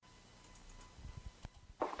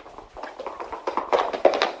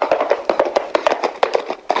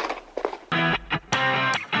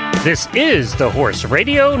This is the Horse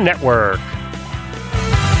Radio Network.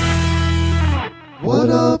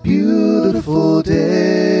 What a beautiful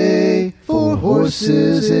day for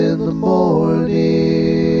horses in the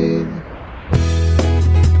morning.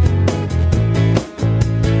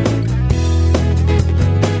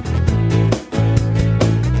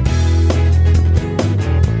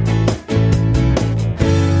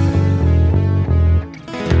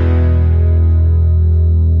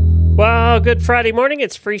 Well, good Friday morning.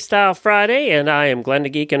 It's Freestyle Friday, and I am Glenn the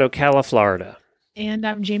Geek in Ocala, Florida. And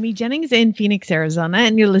I'm Jamie Jennings in Phoenix, Arizona,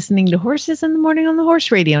 and you're listening to Horses in the Morning on the Horse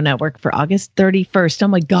Radio Network for August 31st. Oh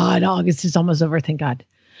my God, August is almost over, thank God.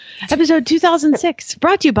 Episode 2006,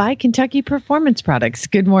 brought to you by Kentucky Performance Products.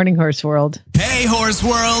 Good morning, Horse World. Hey, Horse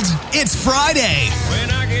World, it's Friday. When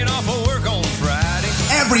I get off of work on Friday.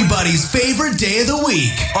 Everybody's favorite day of the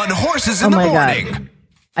week on Horses in the Morning. God.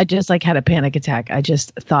 I just had a panic attack. I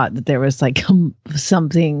just thought that there was some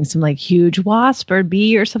huge wasp or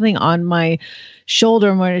bee or something on my shoulder.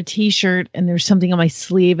 I'm wearing a t-shirt and there's something on my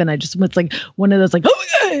sleeve. And I just went one of those oh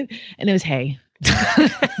my God. And it was hay.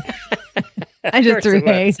 I just threw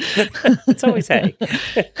hay. It's always hay.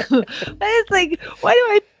 It's why do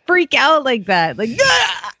I freak out like that?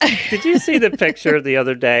 Did you see the picture the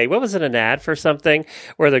other day? What was it, an ad for something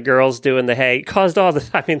where the girl's doing the hay? Caused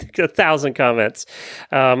 1,000 comments.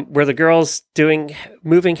 Where the girl's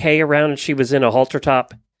moving hay around and she was in a halter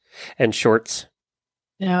top and shorts.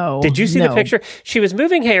 No. Did you see the picture? She was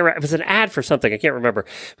moving hay around. It was an ad for something. I can't remember.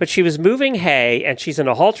 But she was moving hay and she's in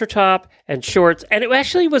a halter top and shorts. And it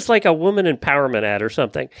actually was like a woman empowerment ad or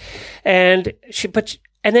something. And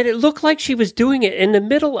then it looked like she was doing it in the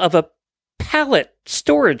middle of a pallet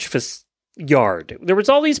storage yard. There was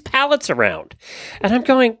all these pallets around. And I'm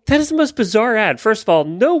going, that is the most bizarre ad. First of all,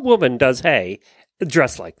 no woman does hay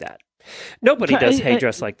dressed like that. Nobody does hay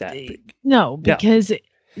dressed like that. No, because...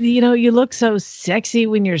 you look so sexy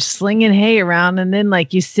when you're slinging hay around and then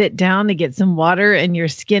you sit down to get some water and your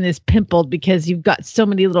skin is pimpled because you've got so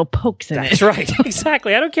many little pokes in it. That's right.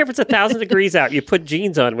 Exactly. I don't care if it's 1,000 degrees out. You put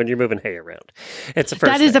jeans on when you're moving hay around. It's the first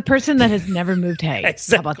That is a person that has never moved hay.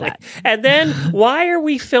 Exactly. How about that? And then why are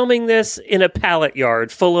we filming this in a pallet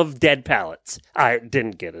yard full of dead pallets? I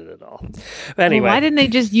didn't get it at all. But anyway. Well, why didn't they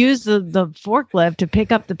just use the forklift to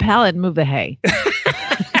pick up the pallet and move the hay?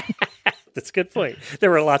 That's a good point. There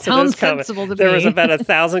were lots of those comments. There was about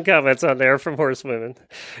 1,000 comments on there from horsewomen.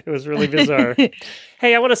 It was really bizarre.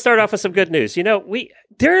 Hey, I want to start off with some good news.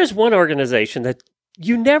 There is one organization that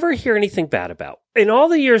you never hear anything bad about. In all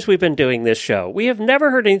the years we've been doing this show, we have never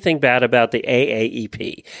heard anything bad about the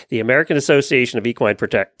AAEP, the American Association of Equine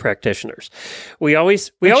Practitioners. We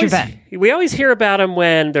always hear about them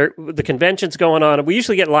when the convention's going on, and we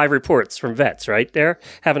usually get live reports from vets, right? They're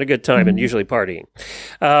having a good time and usually partying.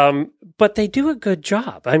 But they do a good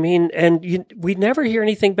job. We never hear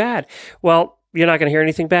anything bad. Well, you're not going to hear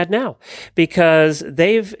anything bad now because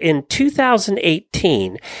in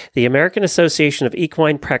 2018, the American Association of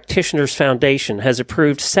Equine Practitioners Foundation has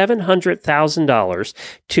approved $700,000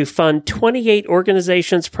 to fund 28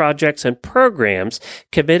 organizations, projects, and programs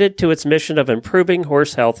committed to its mission of improving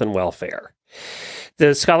horse health and welfare.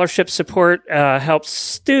 The scholarship support helps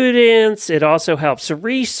students. It also helps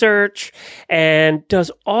research and does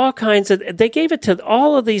all kinds of... They gave it to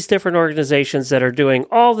all of these different organizations that are doing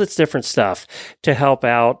all this different stuff to help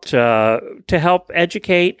out, to help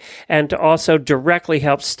educate and to also directly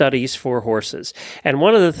help studies for horses. And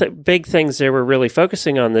one of the big things they were really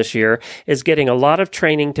focusing on this year is getting a lot of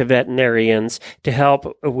training to veterinarians to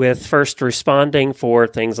help with first responding for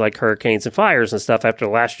things like hurricanes and fires and stuff after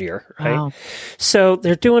last year, right? Wow. So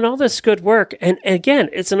they're doing all this good work. And again,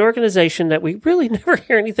 it's an organization that we really never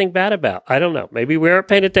hear anything bad about. I don't know. Maybe we aren't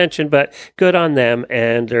paying attention, but good on them.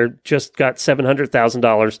 And they're just got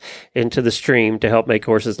 $700,000 into the stream to help make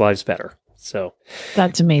horses' lives better. So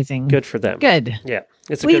that's amazing. Good for them. Good. Yeah.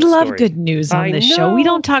 We love good news on this show. We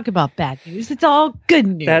don't talk about bad news. It's all good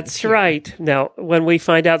news. That's right. Now, when we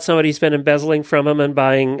find out somebody's been embezzling from them and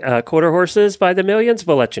buying quarter horses by the millions,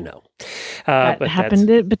 we'll let you know. But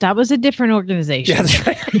that was a different organization. Yeah, that's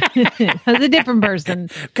right. That was a different person.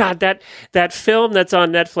 God, that film that's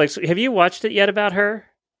on Netflix. Have you watched it yet about her?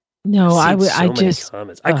 No, I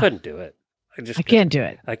couldn't do it. I can't do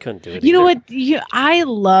it. I couldn't do it. You know what? I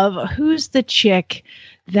love who's the chick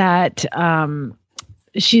that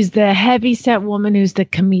she's the heavy set woman who's the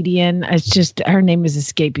comedian. It's just her name is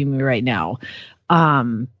escaping me right now.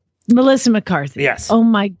 Melissa McCarthy. Yes. Oh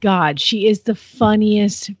my God. She is the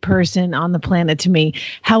funniest person on the planet to me.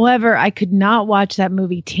 However, I could not watch that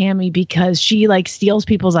movie Tammy because she steals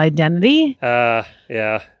people's identity.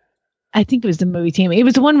 Yeah. I think it was the movie Tammy. It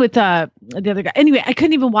was the one with the other guy. Anyway, I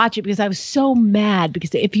couldn't even watch it because I was so mad.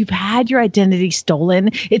 Because if you've had your identity stolen,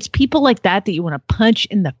 it's people like that you want to punch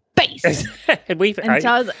in the face. And we've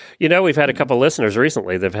had a couple listeners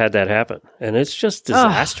recently that've had that happen, and it's just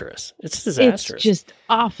disastrous. It's disastrous. It's just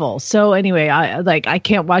awful. So anyway, I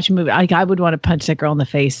can't watch a movie. I would want to punch that girl in the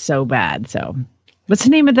face so bad. So, what's the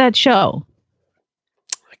name of that show?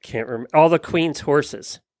 I can't remember. All the Queen's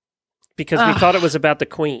Horses, because we thought it was about the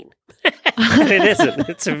Queen. And it isn't.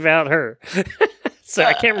 It's about her. So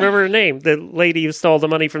I can't remember her name. The lady who stole the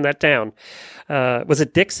money from that town. Was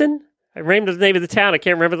it Dixon? I remember the name of the town. I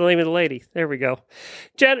can't remember the name of the lady. There we go.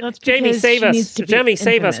 Jamie, save us. Jamie,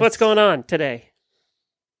 save us. What's going on today?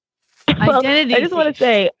 Well, I just want to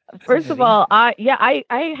say, first of all, I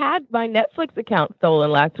had my Netflix account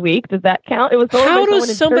stolen last week. Does that count? It was stolen. How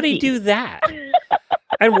does somebody do that?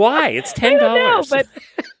 And why? It's $10. I don't know, but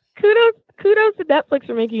kudos to Netflix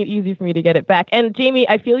for making it easy for me to get it back. And Jamie,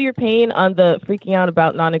 I feel your pain on the freaking out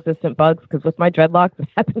about non-existent bugs, because with my dreadlocks, it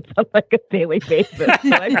happens on like a daily basis.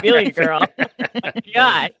 So I feel you, girl.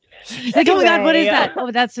 God. Like, oh my God, what is that?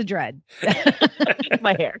 Oh, that's the dread.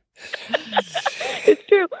 My hair. It's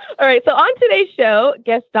true. All right. So on today's show,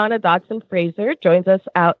 guest Donna Dodson-Fraser joins us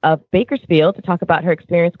out of Bakersfield to talk about her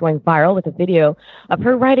experience going viral with a video of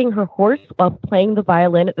her riding her horse while playing the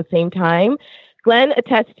violin at the same time. Glenn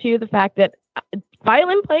attests to the fact that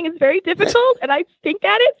violin playing is very difficult, and I stink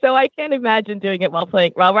at it, so I can't imagine doing it while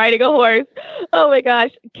riding a horse. Oh my gosh.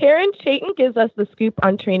 Karen Chayton gives us the scoop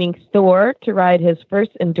on training Thor to ride his first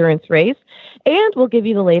endurance race, and we'll give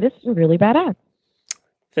you the latest and really badass.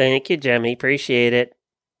 Thank you, Jemmy. Appreciate it.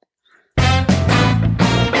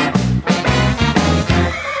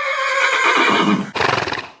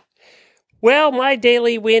 Well, my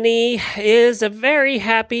Daily Winnie is a very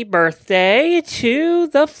happy birthday to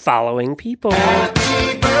the following people.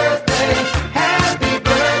 Happy birthday, happy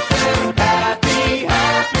birthday,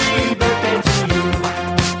 happy birthday to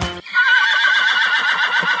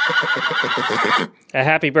you. A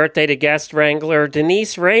happy birthday to guest wrangler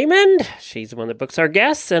Denise Raymond. She's the one that books our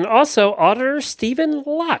guests. And also auditor Stephen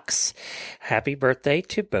Lux. Happy birthday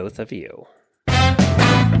to both of you.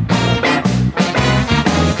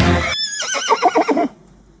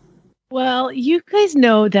 Well, you guys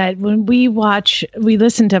know that when we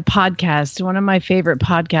listen to podcasts, one of my favorite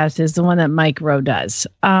podcasts is the one that Mike Rowe does.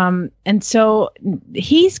 And so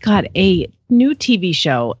he's got a new TV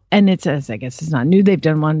show, and I guess it's not new. They've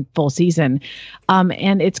done one full season.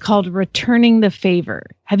 And it's called Returning the Favor.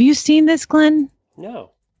 Have you seen this, Glenn?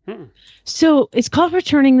 No. Mm-mm. So it's called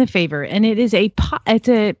Returning the Favor, and it is it's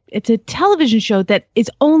a television show that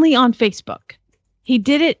is only on Facebook. He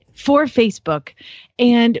did it for Facebook,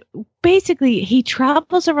 and basically he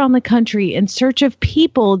travels around the country in search of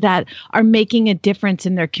people that are making a difference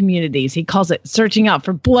in their communities. He calls it searching out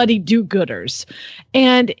for bloody do-gooders.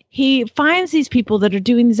 And he finds these people that are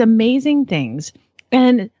doing these amazing things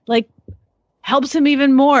and like helps them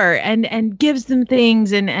even more and gives them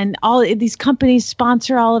things, and all these companies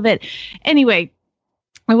sponsor all of it. Anyway,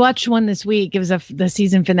 I watched one this week. It was the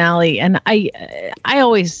season finale, and I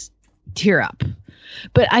always tear up.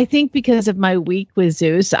 But I think because of my week with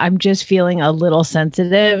Zeus, I'm just feeling a little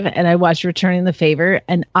sensitive. And I watched Returning the Favor,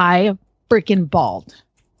 and I freaking bawled.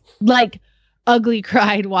 Like, ugly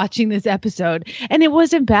cried watching this episode. And it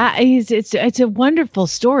wasn't bad. It's a wonderful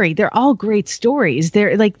story. They're all great stories.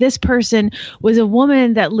 They're like, this person was a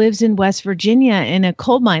woman that lives in West Virginia in a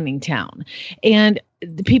coal mining town. And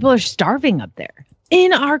the people are starving up there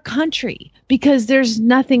in our country because there's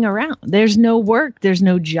nothing around. There's no work. There's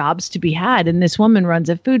no jobs to be had. And this woman runs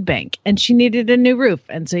a food bank, and she needed a new roof.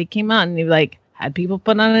 And so he came on and he had people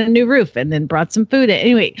put on a new roof and then brought some food in.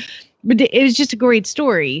 Anyway, but it was just a great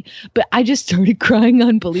story, but I just started crying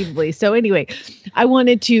unbelievably. So anyway, I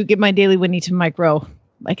wanted to give my Daily Winnie to Mike Rowe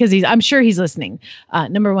because I'm sure he's listening.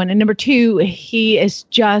 Number one. And number two, he is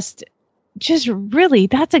just really,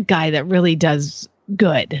 that's a guy that really does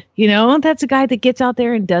good. That's a guy that gets out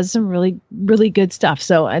there and does some really, really good stuff.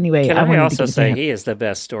 So anyway, can I also say he is the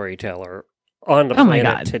best storyteller on the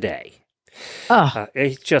planet today.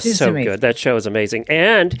 It's just so amazing. Good. That show is amazing.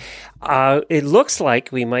 And it looks like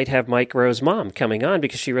we might have Mike Rowe's mom coming on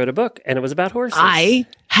because she wrote a book and it was about horses. I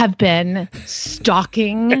have been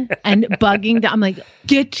stalking and bugging. I'm like,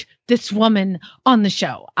 get this woman on the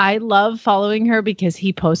show. I love following her because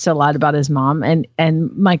he posts a lot about his mom, and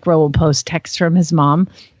Mike Rowe will post texts from his mom,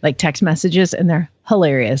 like text messages, and they're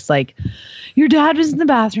hilarious. Like, your dad was in the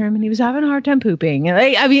bathroom and he was having a hard time pooping.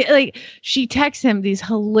 And she texts him these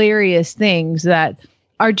hilarious things that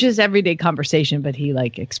our just everyday conversation, but he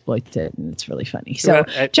like exploits it, and it's really funny. So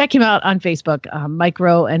check him out on Facebook, Mike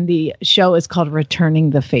Rowe, and the show is called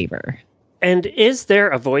Returning the Favor. And is there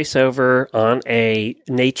a voiceover on a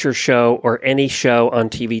nature show or any show on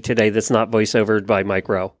TV today that's not voiceovered by Mike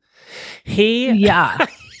Rowe? He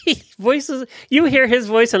voices. You hear his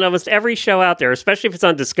voice on almost every show out there, especially if it's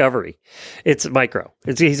on Discovery. It's Mike Rowe.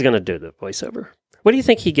 He's going to do the voiceover. What do you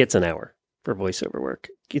think he gets an hour for voiceover work?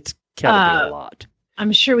 It's gotta be a lot.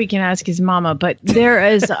 I'm sure we can ask his mama, but there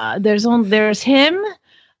is there's him.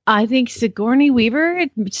 I think Sigourney Weaver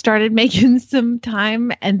started making some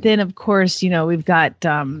time. And then, of course, we've got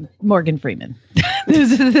Morgan Freeman.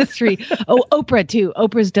 Those are the three. Oh, Oprah, too.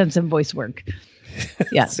 Oprah's done some voice work.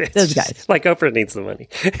 Yeah, those guys. Like Oprah needs the money.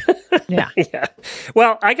 Yeah. Yeah.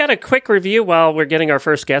 Well, I got a quick review while we're getting our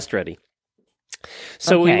first guest ready.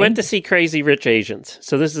 So we went to see Crazy Rich Asians.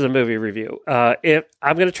 So this is a movie review. I'm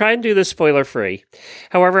going to try and do this spoiler free.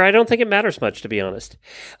 However, I don't think it matters much, to be honest.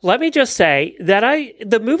 Let me just say that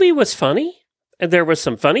the movie was funny, and there was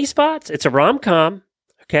some funny spots. It's a rom-com.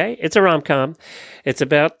 Okay, it's a rom-com. It's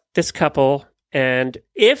about this couple, and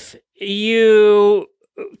if you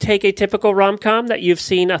take a typical rom-com that you've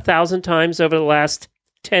seen 1,000 times over the last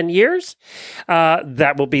 10 years,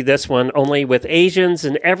 that will be this one, only with Asians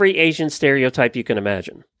and every Asian stereotype you can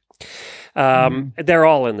imagine. They're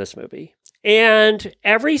all in this movie. And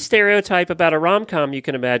every stereotype about a rom-com you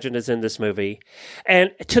can imagine is in this movie.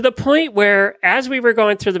 And to the point where, as we were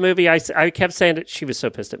going through the movie, I kept saying that she was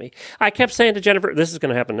so pissed at me. I kept saying to Jennifer, this is going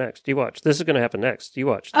to happen next. You watch. This is going to happen next. You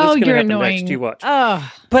watch. This is going to happen annoying. Next. You watch.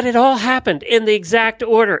 Oh. But it all happened in the exact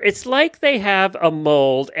order. It's like they have a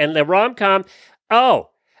mold and the rom-com,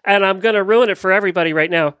 and I'm going to ruin it for everybody right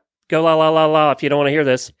now. Go la la la la if you don't want to hear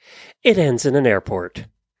this. It ends in an airport.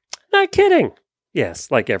 Not kidding.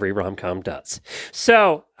 Yes, like every rom-com does.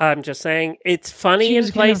 So I'm just saying it's funny in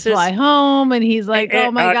places. Fly home, and he's like,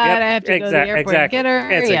 "Oh my God, I have to go to the airport and get her."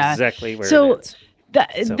 That's exactly where it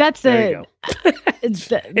is. That's there you go.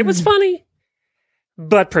 It was funny,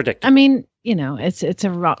 but predictable. I mean, it's a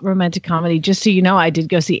romantic comedy. Just so you know, I did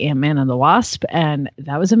go see Ant-Man and the Wasp, and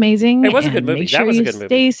that was amazing. It was a good movie. Make sure that was a you good movie.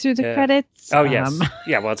 Stays through the credits. Oh yes,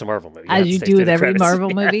 well, it's a Marvel movie. As you do with every Marvel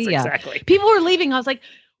movie. Yes, yeah, exactly. People were leaving. I was like,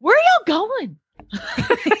 "Where are y'all going?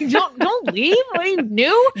 don't leave. What are you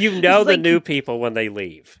new? You know the new people when they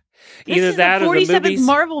leave." Either that or the movies.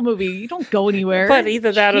 Marvel movie. You don't go anywhere. But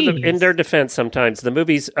either that or in their defense, sometimes the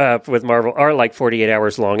movies with Marvel are like 48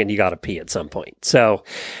 hours long, and you got to pee at some point. So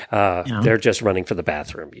they're just running for the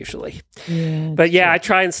bathroom usually. Yeah, but I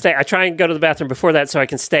try and stay. I try and go to the bathroom before that so I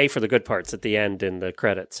can stay for the good parts at the end in the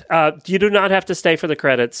credits. You do not have to stay for the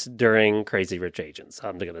credits during Crazy Rich Asians.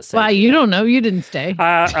 I'm going to say. Why? You don't know. You didn't stay.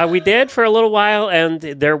 We did for a little while, and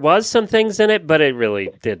there was some things in it, but it really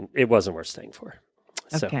didn't. It wasn't worth staying for.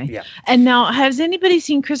 So, okay. Yeah. And now, has anybody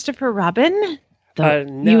seen Christopher Robin? No.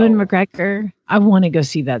 Ewan McGregor? I want to go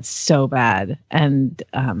see that so bad. And,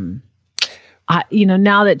 now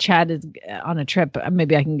that Chad is on a trip,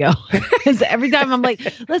 maybe I can go. Because every time I'm like,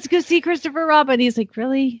 let's go see Christopher Robin. He's like,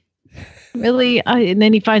 really? Really? And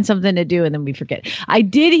then he finds something to do, and then we forget. I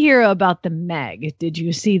did hear about the Meg. Did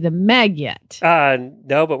you see the Meg yet?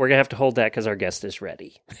 No, but we're going to have to hold that because our guest is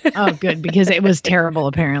ready. Oh, good, because it was terrible,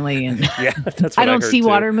 apparently. And yeah, that's what I don't see too.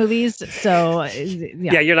 Water movies, so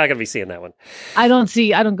yeah, you're not going to be seeing that one. I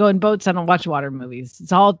don't go in boats. I don't watch water movies.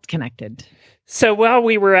 It's all connected. So while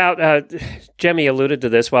we were out, Jemmy alluded to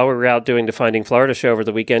this, while we were out doing the Finding Florida show over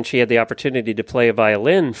the weekend, she had the opportunity to play a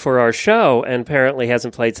violin for our show and apparently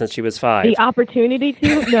hasn't played since she was 5. The opportunity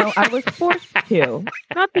to? No, I was forced to.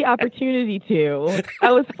 Not the opportunity to.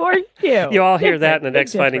 I was forced to. You all hear that in the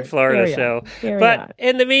next Finding Florida show. But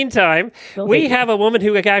in the meantime, we have a woman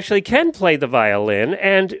who actually can play the violin,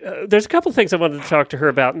 and there's a couple things I wanted to talk to her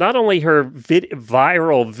about. Not only her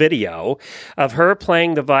viral video of her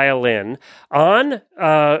playing the violin on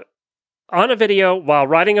a video while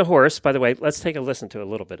riding a horse. By the way, let's take a listen to a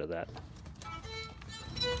little bit of that.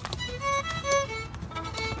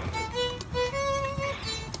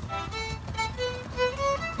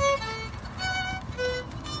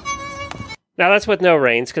 Now, that's with no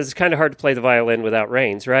reins, because it's kind of hard to play the violin without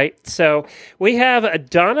reins, right? So we have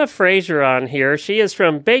Donna Fraser on here. She is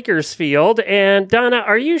from Bakersfield. And Donna,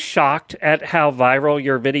 are you shocked at how viral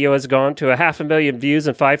your video has gone to 500,000 views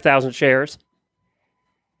and 5,000 shares?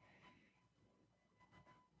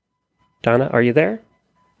 Donna, are you there?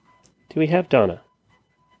 Do we have Donna?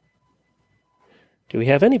 Do we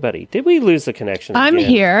have anybody? Did we lose the connection? I'm again?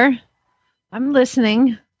 here. I'm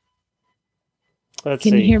listening. Let's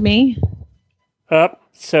Can see. you hear me?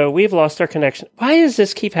 So we've lost our connection. Why does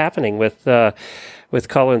this keep happening with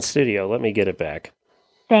Call-In Studio? Let me get it back.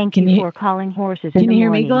 Thank you for calling Horses in Can the you hear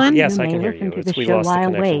me, Morning. Glenn? Yes, You I may can hear listen you. to the We show lost the while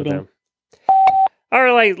connection with waiting. them. All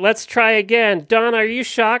right, let's try again. Don, are you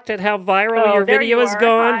shocked at how viral your there video you has are.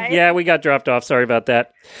 gone? Hi. Yeah, we got dropped off. Sorry about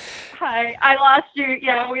that. Hi, I lost you.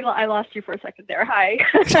 Yeah, I lost you for a second there. Hi.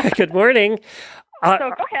 Good morning. So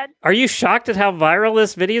go ahead. Are you shocked at how viral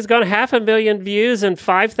this video has gone? 500,000 views and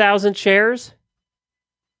 5,000 shares?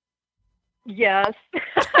 Yes.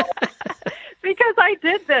 Because I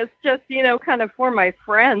did this just, kind of for my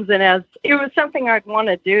friends. And as it was something I'd want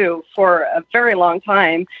to do for a very long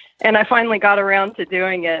time. And I finally got around to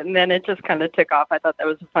doing it. And then it just kind of took off. I thought that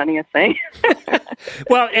was the funniest thing.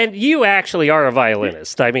 Well, and you actually are a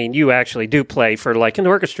violinist. I mean, you actually do play for like an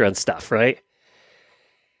orchestra and stuff, right?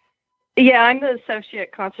 Yeah, I'm the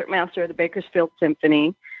associate concertmaster of the Bakersfield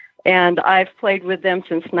Symphony. And I've played with them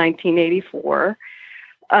since 1984.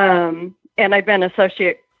 And I've been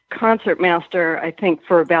associate concertmaster, I think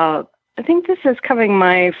this is coming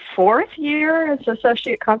my 4th year as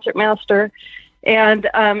associate concertmaster. And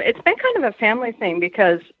it's been kind of a family thing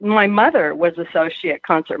because my mother was associate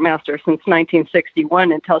concertmaster since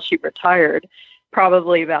 1961 until she retired,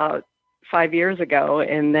 probably about 5 years ago.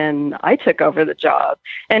 And then I took over the job.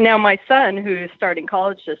 And now my son, who's starting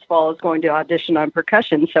college this fall, is going to audition on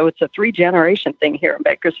percussion. So it's a 3-generation thing here in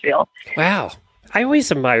Bakersfield. Wow. I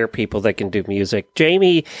always admire people that can do music.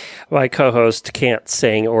 Jamie, my co-host, can't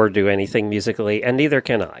sing or do anything musically, and neither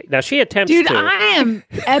can I. Now, she attempts Dude, to. I am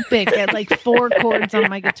epic at like 4 chords on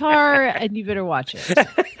my guitar, and you better watch it.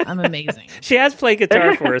 I'm amazing. She has played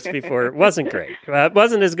guitar for us before. It wasn't great. It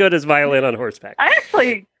wasn't as good as violin on horseback. I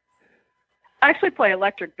actually play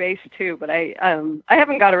electric bass too, but I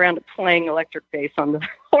haven't got around to playing electric bass on the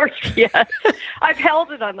horse yet. I've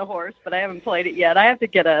held it on the horse, but I haven't played it yet. I have to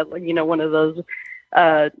get one of those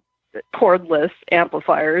cordless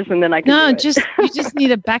amplifiers, and then I can. No, do it. you just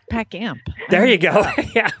need a backpack amp. There you go.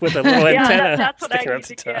 Yeah, with a little antenna. That's what I sticking need out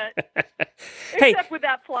to the top. get. Hey. Except with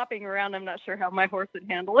that flopping around, I'm not sure how my horse would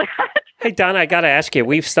handle it. Hey, Donna, I got to ask you,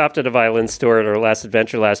 we've stopped at a violin store at our last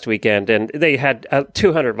adventure last weekend, and they had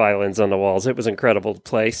 200 violins on the walls. It was an incredible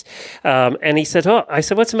place. And he said, I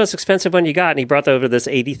said, what's the most expensive one you got? And he brought over this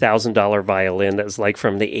 $80,000 violin that was like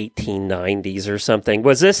from the 1890s or something.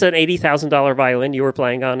 Was this an $80,000 violin you were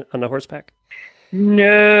playing on the horseback?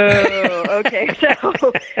 No. Okay.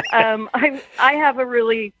 So I have a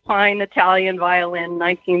really fine Italian violin,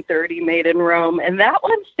 1930, made in Rome, and that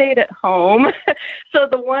one stayed at home. So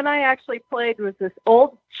the one I actually played was this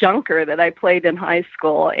old junker that I played in high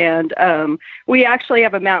school. And we actually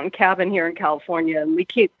have a mountain cabin here in California, and we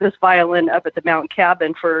keep this violin up at the mountain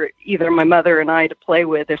cabin for either my mother and I to play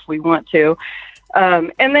with if we want to.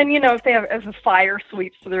 And then, if a fire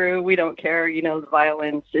sweeps through, we don't care. The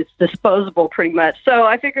violin is disposable pretty much. So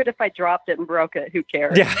I figured if I dropped it and broke it, who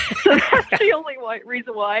cares? Yeah. So that's the only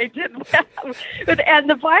reason why I did that. And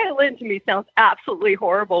the violin to me sounds absolutely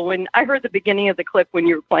horrible. When I heard the beginning of the clip when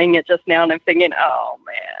you were playing it just now, and I'm thinking, oh,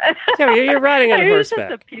 man. Yeah, you're riding on It was horseback.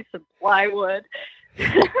 just a piece of plywood.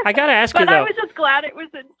 I got to ask you, But I though. was just glad it was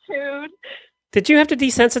in tune. Did you have to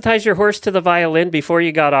desensitize your horse to the violin before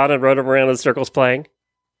you got on and rode him around in circles playing?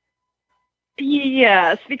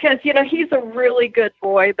 Yes, because, he's a really good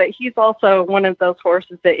boy, but he's also one of those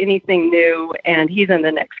horses that anything new, and he's in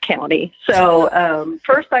the next county. So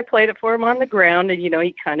first I played it for him on the ground, and,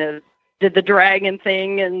 he kind of did the dragon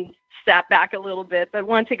thing and sat back a little bit. But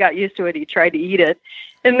once he got used to it, he tried to eat it.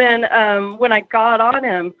 And then when I got on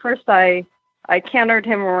him, first I cantered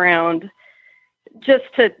him around just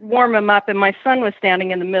to warm him up, and my son was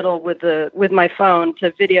standing in the middle with my phone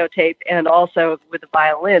to videotape and also with the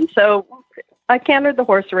violin. So I cantered the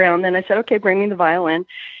horse around, then I said, okay, bring me the violin.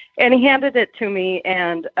 And he handed it to me,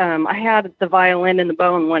 and I had the violin and the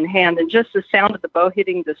bow in one hand, and just the sound of the bow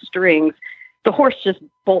hitting the strings, the horse just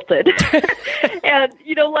bolted. And,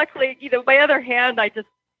 luckily, my other hand, I just,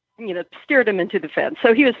 steered him into the fence.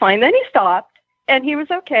 So he was fine. Then he stopped. And he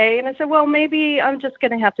was okay. And I said, well, maybe I'm just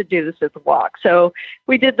going to have to do this at the walk. So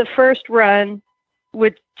we did the first run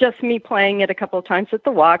with just me playing it a couple of times at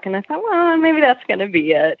the walk. And I thought, well, maybe that's going to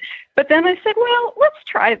be it. But then I said, well, let's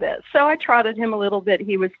try this. So I trotted him a little bit.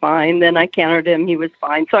 He was fine. Then I cantered him. He was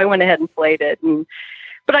fine. So I went ahead and played it.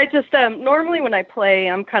 But I just, normally when I play,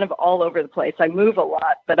 I'm kind of all over the place. I move a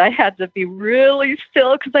lot, but I had to be really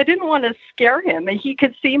still because I didn't want to scare him. And he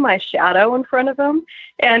could see my shadow in front of him,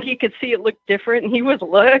 and he could see it look different. And he was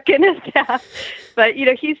looking at that. But,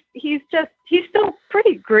 he's still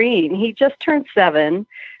pretty green. He just turned 7.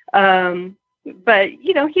 But,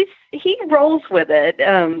 he rolls with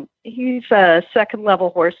it. He's a second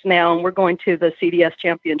level horse now, and we're going to the CDS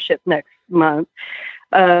championship next month.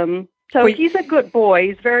 So he's a good boy.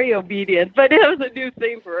 He's very obedient, but it was a new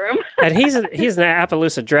thing for him. And he's an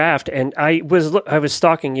Appaloosa draft, and I was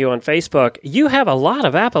stalking you on Facebook. You have a lot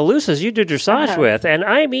of Appaloosas you do dressage with, and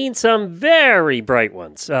I mean some very bright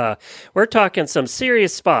ones. We're talking some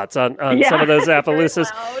serious spots on some of those Appaloosas.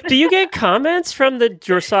 Do you get comments from the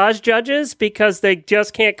dressage judges because they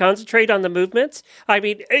just can't concentrate on the movements? I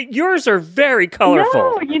mean, yours are very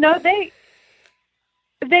colorful. No,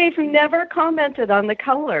 They've never commented on the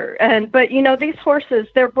color, but these horses,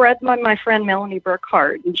 they're bred by my friend Melanie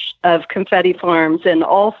Burkhart of Confetti Farms, and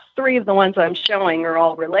all three of the ones I'm showing are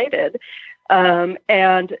all related,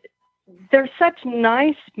 and they're such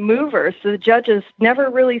nice movers. So the judges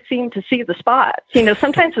never really seem to see the spots.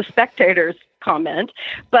 Sometimes the spectators comment,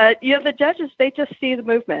 but the judges, they just see the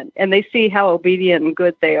movement and they see how obedient and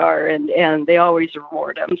good they are, and they always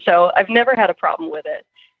reward them. So I've never had a problem with it.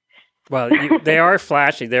 Well, they are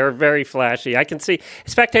flashy. They're very flashy. I can see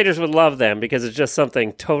spectators would love them because it's just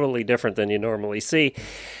something totally different than you normally see.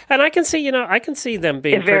 And I can see, them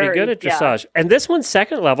being pretty good at dressage. And this one's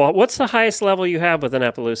second level. What's the highest level you have with an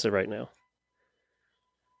Appaloosa right now?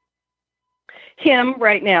 Him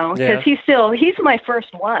right now, because he's my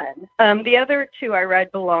first one. The other two I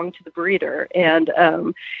ride belong to the breeder, and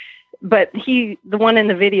but the one in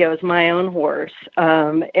the video is my own horse,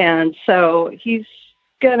 and so he's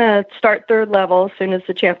gonna start third level as soon as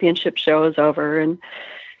the championship show is over, and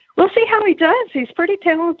we'll see how he does. He's pretty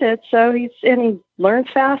talented, so he learns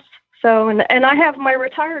fast. So and I have my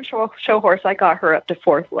retired show horse. I got her up to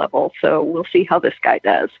fourth level, so we'll see how this guy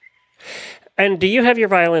does. And do you have your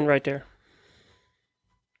violin right there?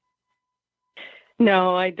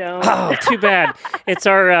 No, I don't. Oh, too bad. It's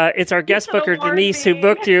our guest booker Denise who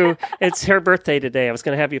booked you. It's her birthday today. I was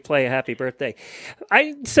going to have you play a happy birthday.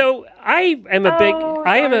 I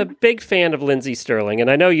am a big fan of Lindsey Sterling,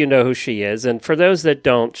 and I know you know who she is. And for those that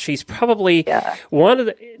don't, she's probably one of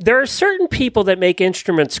the. There are certain people that make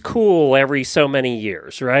instruments cool every so many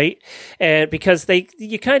years, right? And because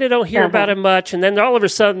you kind of don't hear about it much, and then all of a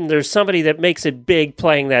sudden there's somebody that makes it big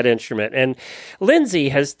playing that instrument. And Lindsey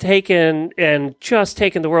has taken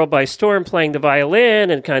the world by storm playing the violin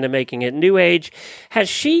and kind of making it new age. Has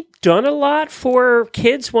she done a lot for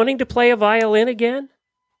kids wanting to play a violin again?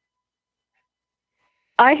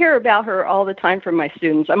 I hear about her all the time from my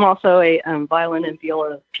students. I'm also a violin and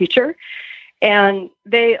viola teacher, and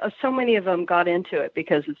so many of them got into it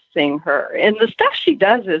because of seeing her. And the stuff she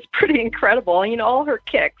does is pretty incredible. All her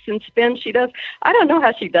kicks and spins she does. I don't know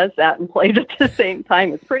how she does that and plays at the same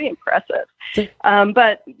time. It's pretty impressive.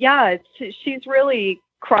 But yeah, she's really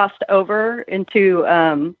crossed over into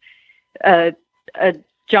a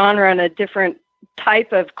genre and a different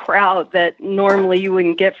type of crowd that normally you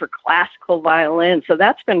wouldn't get for classical violin. So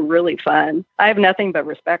that's been really fun. I have nothing but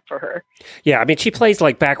respect for her. Yeah, I mean, she plays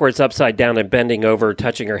like backwards, upside down, and bending over,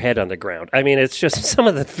 touching her head on the ground. I mean, it's just some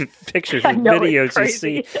of the pictures and videos you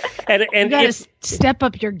see. And you got to step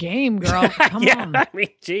up your game, girl. Come on. I mean,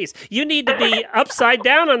 geez, you need to be upside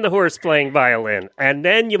down on the horse playing violin, and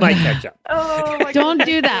then you might catch up. Don't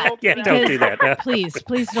do that. Yeah, don't do that. No. Please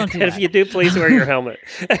don't do that. And if you do, please wear your helmet.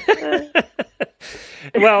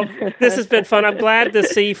 Well, this has been fun. I'm glad to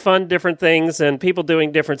see fun, different things and people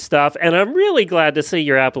doing different stuff. And I'm really glad to see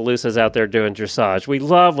your Appaloosas out there doing dressage. We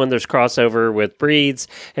love when there's crossover with breeds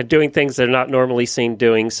and doing things they're not normally seen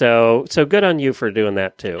doing. So good on you for doing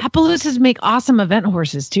that too. Appaloosas make awesome event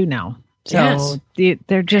horses too now. So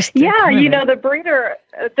they're just... the breeder,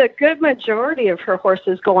 the good majority of her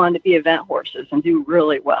horses go on to be event horses and do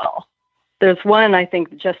really well. There's one, I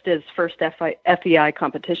think, just his first FEI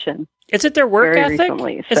competition. Is it their work ethic?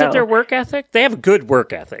 Recently, Is it their work ethic? They have a good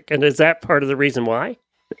work ethic. And is that part of the reason why?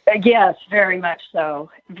 Yes, very much so.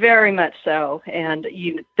 Very much so. And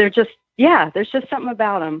there's just something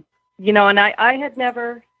about them. And I had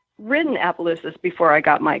never ridden Appaloosas before I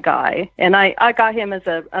got my guy. And I got him as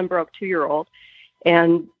an unbroke 2-year-old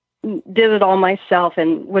and did it all myself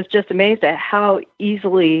and was just amazed at how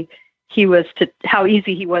easy he was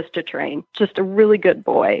to train. Just a really good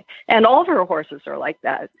boy. And all of her horses are like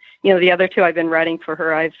that. The other two I've been riding for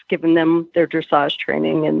her, I've given them their dressage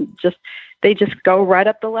training and they just go right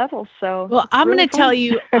up the level. So, well, I'm going to tell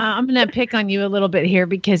you, I'm going to pick on you a little bit here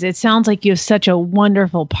because it sounds like you have such a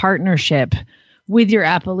wonderful partnership with your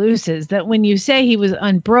Appaloosas that when you say he was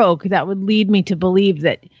unbroke, that would lead me to believe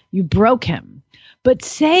that you broke him. But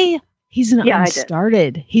say he's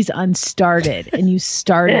unstarted. He's unstarted and you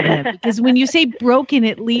started him. Because when you say broken,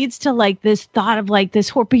 it leads to like this thought of like this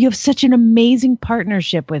horse, but you have such an amazing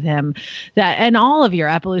partnership with him and all of your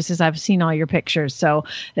Appaloosas, I've seen all your pictures. So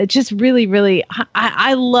it's just really, really,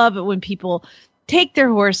 I love it when people take their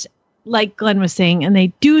horse like Glenn was saying, and they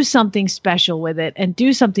do something special with it and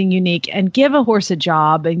do something unique and give a horse a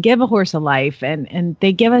job and give a horse a life. And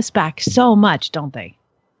they give us back so much, don't they?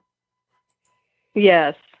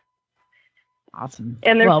 Yes. Awesome.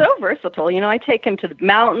 And they're so versatile. I take him to the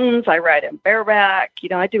mountains. I ride him bareback.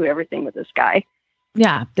 I do everything with this guy.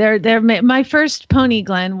 Yeah, my first pony,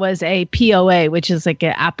 Glenn, was a POA, which is like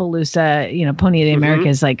an Appaloosa, Pony of the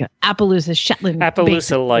Americas, like Appaloosa Shetland.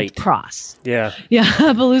 Appaloosa Light. Cross. Yeah. Yeah,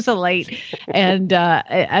 Appaloosa Light. And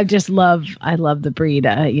I love the breed,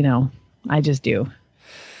 I just do.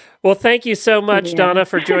 Well, thank you so much, Donna,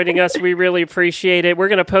 for joining us. We really appreciate it. We're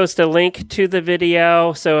going to post a link to the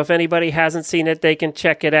video, so if anybody hasn't seen it, they can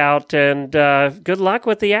check it out. And good luck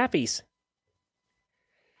with the Appies.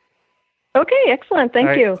 Okay, excellent.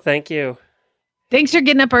 Thank you. Thank you. Thanks for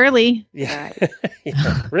getting up early. Yeah,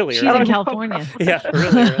 really She's early. in California. Yeah,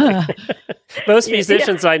 really early. Most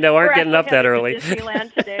musicians I know aren't getting up that early.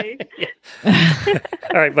 Disneyland today.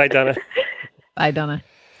 All right, bye, Donna. Bye, Donna.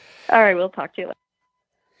 All right, we'll talk to you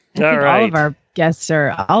later. All of our guests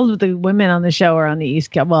all of the women on the show are on the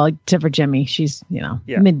East Coast. Well, except for Jimmy. She's,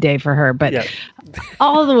 midday for her. But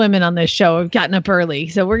all the women on this show have gotten up early.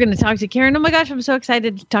 So we're going to talk to Karen. Oh my gosh, I'm so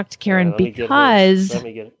excited to talk to Karen because... Let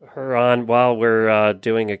me get her on while we're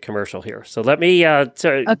doing a commercial here. So let me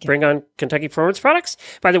bring on Kentucky Performance Products.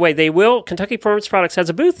 By the way, Kentucky Performance Products has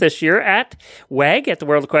a booth this year at WEG at the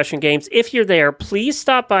World Equestrian Games. If you're there, please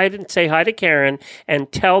stop by and say hi to Karen and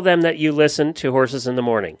tell them that you listen to Horses in the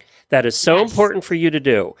Morning. That is so important for you to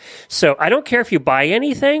do. So I don't care if you buy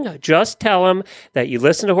anything, just tell them that you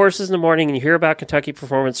listen to Horses in the Morning and you hear about Kentucky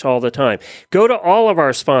Performance all the time. Go to all of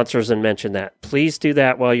our sponsors and mention that. Please do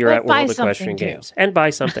that while you're at World Equestrian Games. And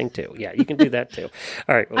buy something too. Yeah, you can do that too.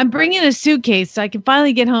 All right. I'm bringing a suitcase so I can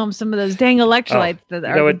finally get home some of those dang electrolytes that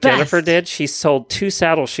are You know what the best. Jennifer did? She sold 2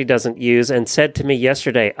 saddles she doesn't use and said to me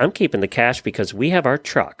yesterday, I'm keeping the cash because we have our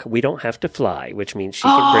truck. We don't have to fly, which means she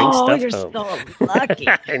can bring stuff home. You're so lucky.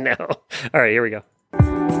 I know. All right, here we go.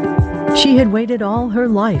 She had waited all her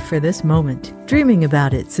life for this moment, dreaming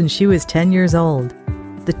about it since she was 10 years old.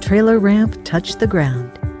 The trailer ramp touched the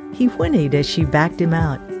ground. He whinnied as she backed him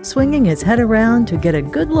out, swinging his head around to get a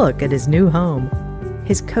good look at his new home.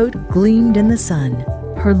 His coat gleamed in the sun.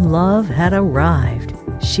 Her love had arrived.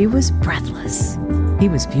 She was breathless. He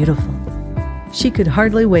was beautiful. She could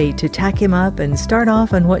hardly wait to tack him up and start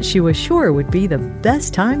off on what she was sure would be the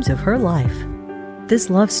best times of her life. This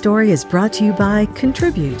love story is brought to you by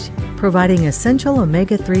Contribute, providing essential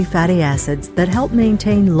omega-3 fatty acids that help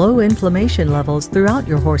maintain low inflammation levels throughout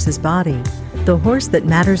your horse's body. The horse that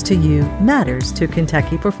matters to you matters to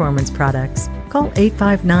Kentucky Performance Products. Call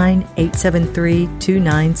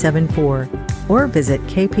 859-873-2974 or visit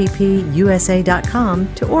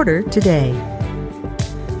kppusa.com to order today.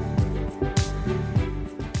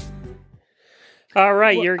 All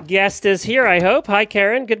right, your guest is here, I hope. Hi,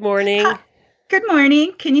 Karen. Good morning. Good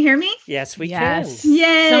morning. Can you hear me? Yes, we can.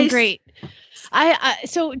 Yay. So great.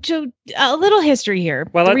 So a little history here.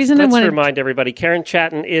 Well, let's remind everybody, Karen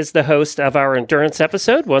Chatton is the host of our endurance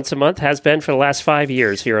episode once a month, has been for the last 5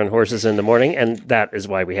 years here on Horses in the Morning, and that is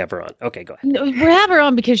why we have her on. Okay, go ahead. We have her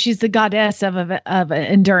on because she's the goddess of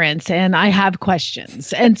endurance, and I have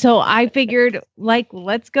questions. And so I figured,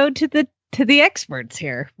 let's go to the experts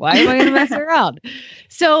here. Why am I going to mess around?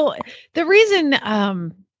 So the reason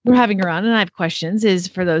we're having her on, and I have questions, is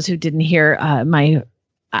for those who didn't hear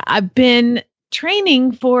I've been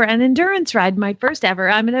training for an endurance ride, my first ever.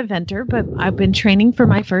 I'm an eventer, but I've been training for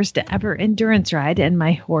my first ever endurance ride, and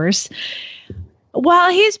my horse, while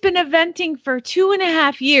he's been eventing for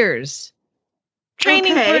 2.5 years,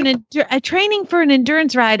 training for an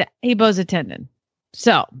endurance ride, he bows a tendon.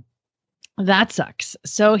 So that sucks.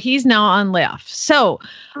 So he's now on layoff. So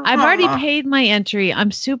I've already paid my entry.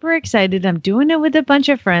 I'm super excited. I'm doing it with a bunch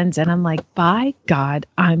of friends. And I'm like, by God,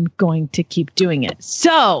 I'm going to keep doing it.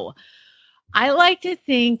 So I like to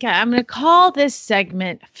think I'm going to call this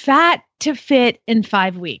segment Fat to Fit in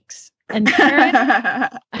 5 weeks. And Karen,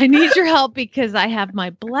 I need your help because I have my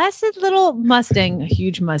blessed little Mustang, a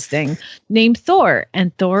huge Mustang, named Thor.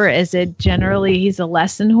 And Thor he's a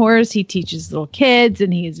lesson horse. He teaches little kids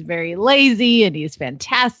and he's very lazy and he's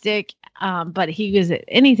fantastic. But he is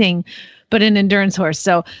anything but an endurance horse.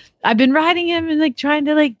 So I've been riding him and trying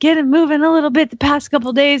to get him moving a little bit the past couple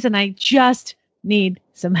of days. And I just need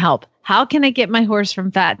some help. How can I get my horse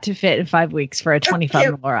from fat to fit in 5 weeks for a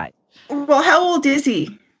 25-mile ride? Well, how old is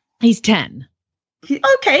he? He's 10.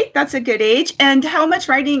 Okay, that's a good age. And how much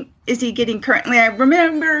riding is he getting currently? I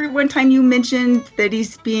remember one time you mentioned that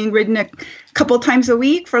he's being ridden a couple times a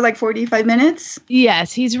week for like 45 minutes.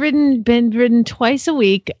 Yes, he's been ridden twice a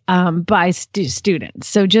week by students.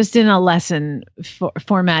 So just in a lesson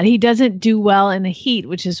format. He doesn't do well in the heat,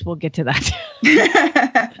 which is, we'll get to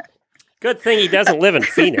that. Good thing he doesn't live in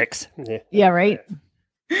Phoenix. Yeah, right.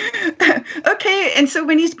 Okay, and so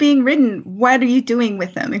when he's being ridden, what are you doing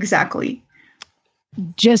with him exactly?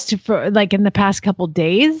 Just for like in the past couple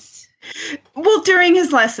days? Well, during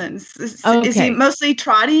his lessons, is he mostly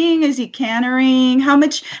trotting? Is he cantering? How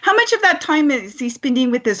much of that time is he spending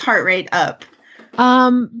with his heart rate up?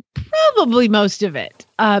 Probably most of it,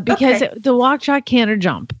 because the walk, trot, canter,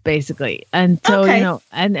 jump, basically. And so,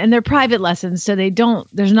 and they're private lessons, so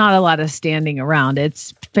there's not a lot of standing around.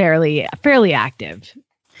 It's fairly active.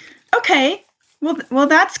 Okay. Well,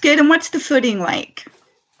 that's good. And what's the footing like?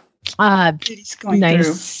 Nice through?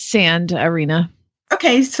 Sand arena.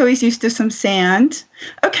 Okay, so he's used to some sand.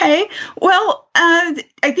 Okay, well, I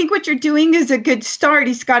think what you're doing is a good start.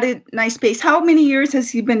 He's got a nice base. How many years has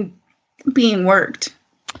he been being worked?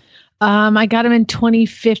 I got him in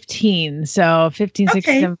 2015, so 15,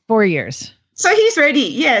 16, 4 years. So he's ready.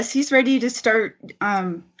 Yes, he's ready to start,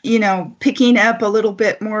 picking up a little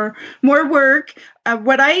bit more work.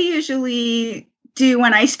 What I usually do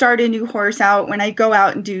when I start a new horse out, when I go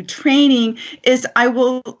out and do training, is I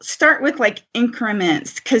will start with like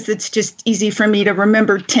increments because it's just easy for me to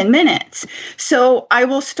remember 10 minutes. So I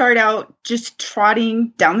will start out just trotting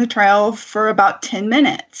down the trail for about 10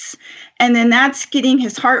 minutes. And then that's getting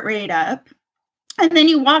his heart rate up. And then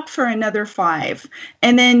you walk for another 5.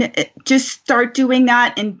 And then just start doing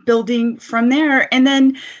that and building from there. And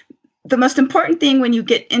then the most important thing when you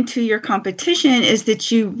get into your competition is that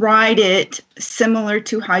you ride it similar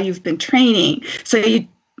to how you've been training. So you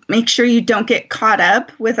make sure you don't get caught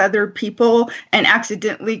up with other people and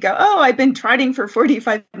accidentally go, oh, I've been trotting for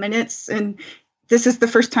 45 minutes and this is the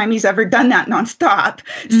first time he's ever done that nonstop.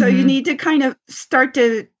 Mm-hmm. So you need to kind of start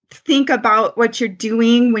to think about what you're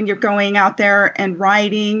doing when you're going out there and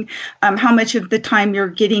riding, how much of the time you're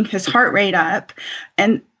getting his heart rate up.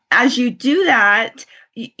 And as you do that,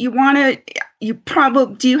 do you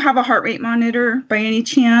have a heart rate monitor by any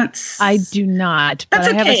chance? I do not, but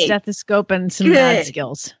I have a stethoscope and some rad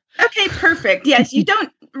skills. Okay, perfect. Yes, you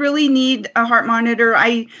don't really need a heart monitor.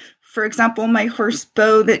 For example, my horse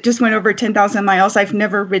Bo that just went over 10,000 miles, I've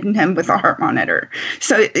never ridden him with a heart monitor.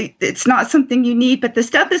 So it's not something you need, but the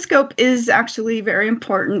stethoscope is actually very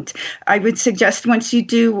important. I would suggest once you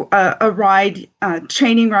do a ride,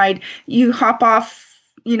 training ride, you hop off,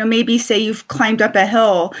 maybe say you've climbed up a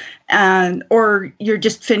hill or you're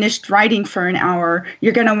just finished riding for an hour,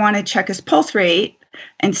 you're going to want to check his pulse rate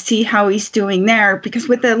and see how he's doing there. Because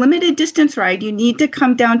with a limited distance ride, you need to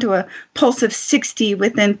come down to a pulse of 60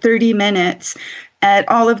 within 30 minutes at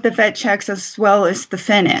all of the vet checks as well as the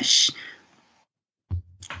finish.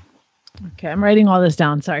 Okay, I'm writing all this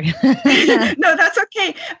down. Sorry. No, that's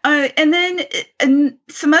okay. And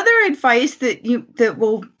some other advice that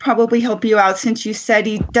will probably help you out, since you said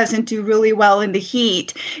he doesn't do really well in the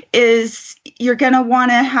heat, is you're going to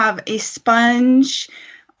want to have a sponge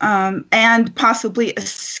and possibly a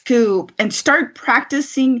scoop, and start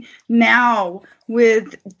practicing now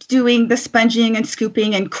with doing the sponging and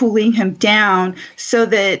scooping and cooling him down, so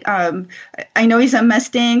that I know he's a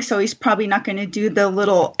Mustang, so he's probably not going to do the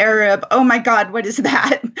little Arab, oh my God, what is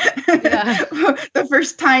that? Yeah. The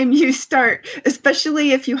first time you start,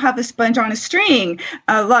 especially if you have a sponge on a string,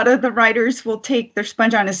 a lot of the riders will take their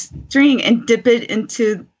sponge on a string and dip it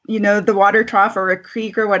into the water trough or a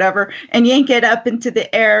creek or whatever, and yank it up into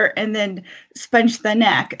the air and then sponge the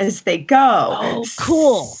neck as they go. Oh,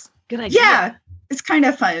 cool. Good idea. Yeah. It's kind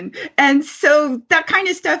of fun. And so that kind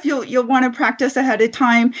of stuff you'll want to practice ahead of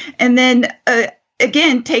time. And then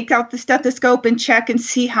again, take out the stethoscope and check and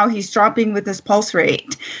see how he's dropping with his pulse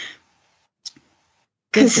rate.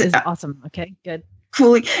 This is awesome. Okay, good.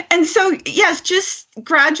 Cool. And so, yes, just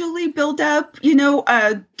gradually build up.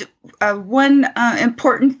 One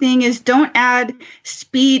important thing is don't add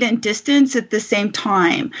speed and distance at the same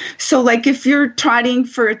time. So like if you're trotting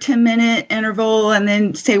for a 10-minute interval and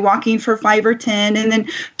then say walking for 5 or 10 and then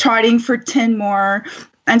trotting for 10 more,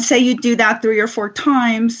 and say you do that 3 or 4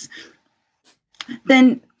 times,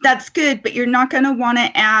 then that's good, but you're not going to want to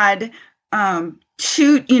add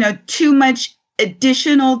too much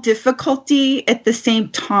additional difficulty at the same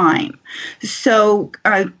time. So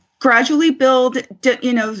gradually build,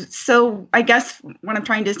 so I guess what I'm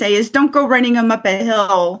trying to say is don't go running them up a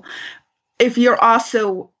hill if you're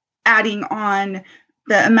also adding on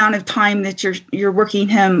the amount of time that you're working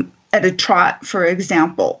him at a trot, for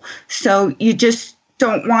example. So you just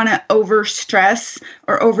don't want to overstress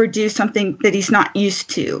or overdo something that he's not used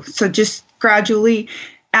to. So just gradually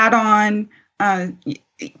add on.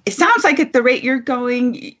 It sounds like at the rate you're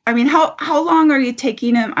going, I mean, how long are you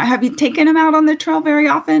taking him? Have you taken him out on the trail very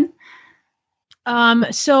often?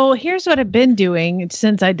 So here's what I've been doing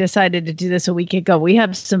since I decided to do this a week ago. We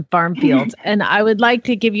have some farm fields, and I would like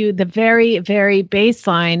to give you the very, very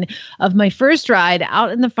baseline of my first ride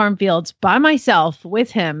out in the farm fields by myself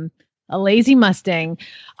with him, a lazy Mustang.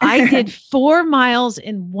 I did 4 miles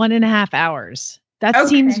in 1.5 hours. That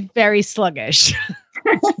seems very sluggish.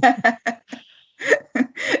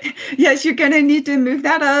 Yes, you're going to need to move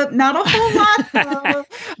that up. Not a whole lot.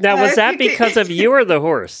 Now, was that because of you or the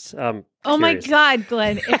horse? Oh my God,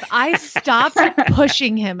 Glenn, if I stopped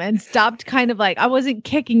pushing him and stopped kind of like, I wasn't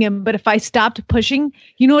kicking him, but if I stopped pushing,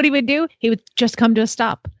 you know what he would do? He would just come to a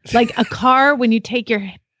stop. Like a car, when you take your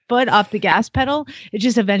foot off the gas pedal, it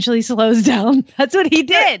just eventually slows down. That's what he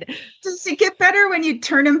did. Does it get better when you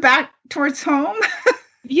turn him back towards home?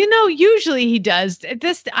 You know, usually he does.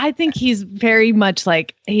 I think he's very much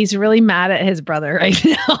like, he's really mad at his brother right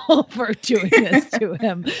now for doing this to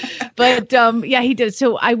him. But yeah, he did.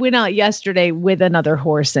 So I went out yesterday with another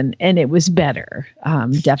horse and it was better.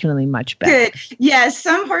 Definitely much better. Good. Yes,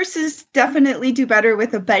 some horses definitely do better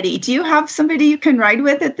with a buddy. Do you have somebody you can ride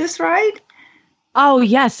with at this ride? Oh,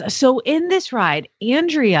 yes. So in this ride,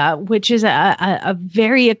 Andrea, which is a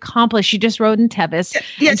very accomplished, she just rode in Tevis.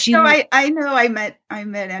 Yes, so I know I met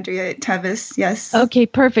Andrea at Tevis. Yes. Okay,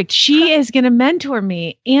 perfect. She is going to mentor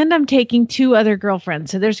me, and I'm taking 2 other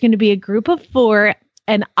girlfriends. So there's going to be a group of 4.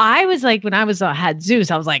 And I was like, when I had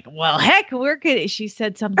Zeus, I was like, well, heck, we're good. She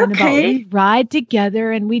said something about we ride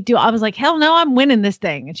together and we do. I was like, hell no, I'm winning this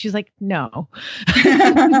thing. And she's like, no,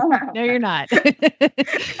 no, you're not.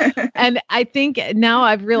 And I think now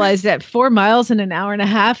I've realized that 4 miles in an hour and a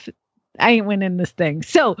half, I ain't winning this thing.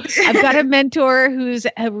 So I've got a mentor who's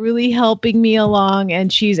really helping me along,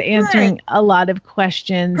 and she's answering a lot of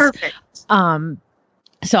questions. Perfect.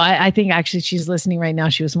 So I think actually she's listening right now.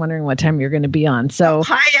 She was wondering what time you're going to be on. So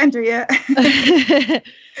hi, Andrea.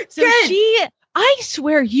 So I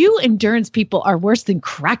swear you endurance people are worse than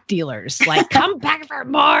crack dealers. Like, come back for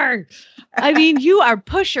more. I mean, you are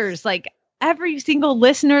pushers. Like every single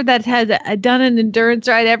listener that has done an endurance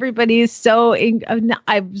ride, everybody is so,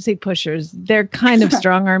 I would say pushers. They're kind of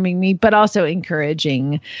strong arming me, but also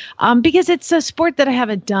encouraging because it's a sport that I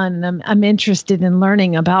haven't done. And I'm interested in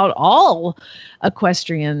learning about all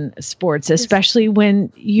equestrian sports, especially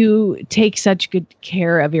when you take such good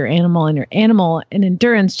care of your animal, and your animal in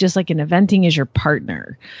endurance, just like in eventing, is your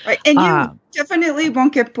partner. Right. And you definitely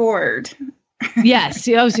won't get bored. Yes.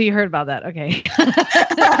 Oh, so you heard about that. Okay.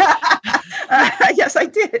 Yes, I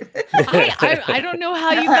did. I don't know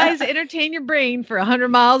how you guys entertain your brain for 100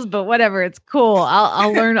 miles, but whatever. It's cool.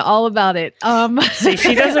 I'll learn all about it. See,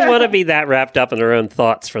 she doesn't want to be that wrapped up in her own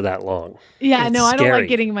thoughts for that long. Yeah, it's no, I don't scary. like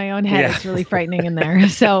getting in my own head. Yeah. It's really frightening in there.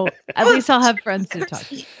 So at least I'll have friends to talk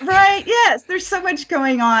to. Right. Yes. There's so much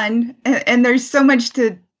going on, and there's so much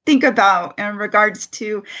to think about in regards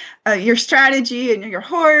to your strategy and your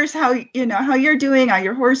horse, how you're doing, how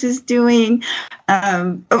your horse is doing.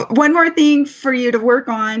 One more thing for you to work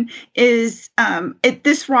on is at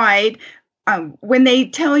this ride, when they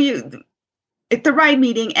tell you at the ride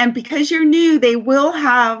meeting, and because you're new, they will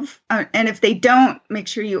have, and if they don't, make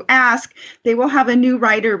sure you ask, they will have a new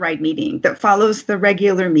rider ride meeting that follows the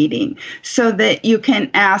regular meeting so that you can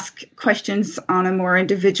ask questions on a more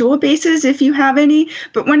individual basis if you have any.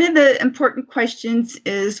 But one of the important questions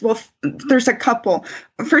is, well, there's a couple.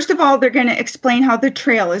 First of all, they're going to explain how the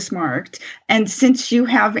trail is marked. And since you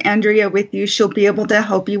have Andrea with you, she'll be able to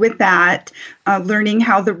help you with that, learning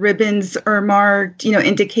how the ribbons are marked,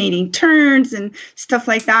 indicating turns and stuff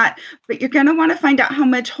like that. But you're going to want to find out how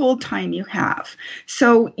much hold time you have.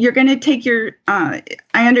 So you're going to take your, I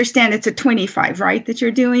understand it's a 25, right, that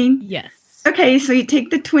you're doing? Yes. Okay, so you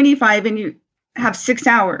take the 25 and you have 6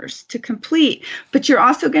 hours to complete, but you're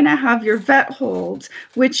also going to have your vet holds,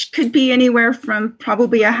 which could be anywhere from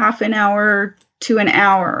probably a half an hour to an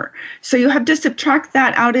hour. So you have to subtract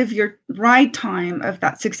that out of your ride time of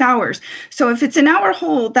that 6 hours. So if it's an hour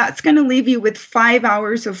hold, that's going to leave you with 5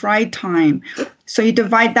 hours of ride time. So you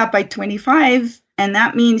divide that by 25, and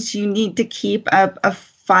that means you need to keep up a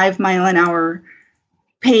 5 mile an hour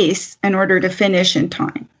pace in order to finish in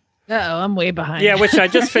time. Uh-oh, I'm way behind. Yeah, which I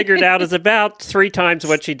just figured out is about 3 times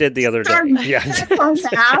what she did the other day. Yeah.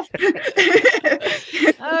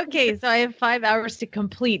 Okay, so I have 5 hours to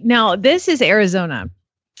complete. Now, this is Arizona.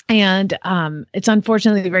 And it's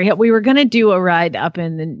unfortunately very hot. We were going to do a ride up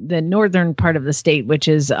in the northern part of the state, which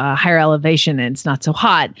is higher elevation, and it's not so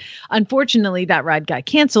hot. Unfortunately, that ride got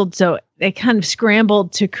canceled. So they kind of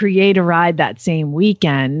scrambled to create a ride that same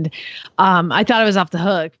weekend. I thought I was off the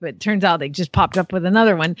hook, but it turns out they just popped up with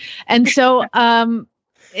another one. And so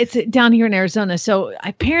it's down here in Arizona. So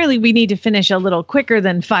apparently we need to finish a little quicker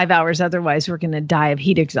than 5 hours. Otherwise, we're going to die of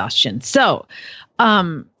heat exhaustion. So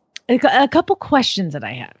a couple questions that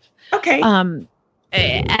I have. Okay.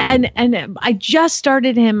 And I just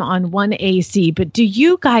started him on 1 AC, but do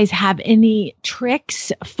you guys have any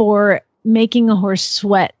tricks for making a horse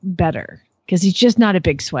sweat better? Because he's just not a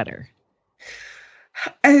big sweater.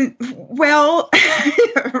 Well,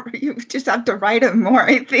 you just have to ride him more,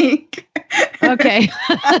 I think. Okay.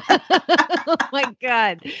 Oh my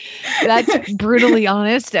God. That's brutally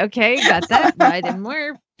honest. Okay. Got that. Ride him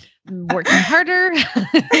more. Working harder.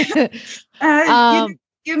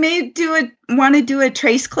 You may want to do a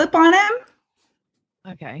trace clip on him.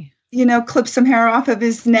 Okay. Clip some hair off of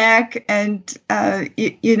his neck and,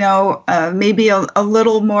 maybe a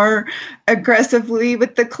little more aggressively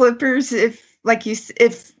with the clippers if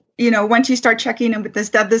once you start checking him with the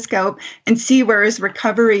stethoscope and see where his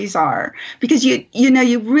recoveries are, because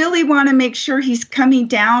you really want to make sure he's coming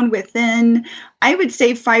down within, I would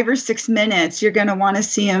say, 5 or 6 minutes. You're going to want to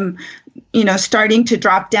see him, starting to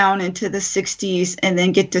drop down into the 60s and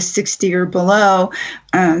then get to 60 or below.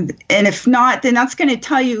 And if not, then that's going to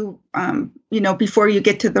tell you, before you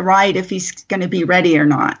get to the ride, if he's going to be ready or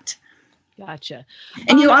not. Gotcha.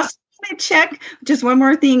 And you also want to check, just one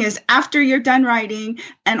more thing, is after you're done riding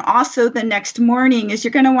and also the next morning is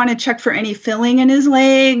you're going to want to check for any filling in his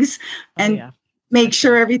legs and make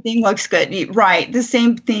sure everything looks good. Right. The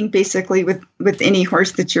same thing basically with any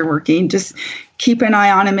horse that you're working. Just keep an eye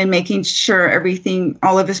on him and making sure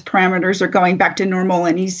all of his parameters are going back to normal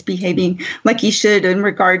and he's behaving like he should in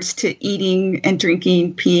regards to eating and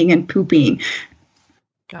drinking, peeing and pooping.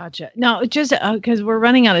 Gotcha. No, just because we're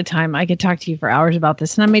running out of time, I could talk to you for hours about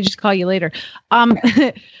this, and I may just call you later.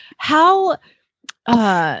 How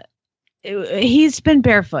he's been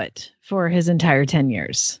barefoot for his entire 10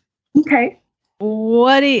 years. Okay.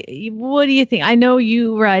 What do you think? I know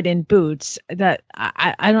you ride in boots. That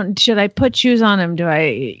I don't. Should I put shoes on him? Do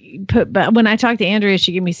I put? But when I talked to Andrea,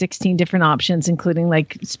 she gave me 16 different options, including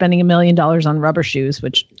like spending $1 million on rubber shoes,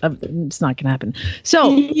 which it's not going to happen.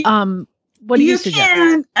 So, what do you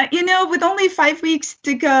suggest? With only 5 weeks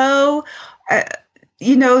to go,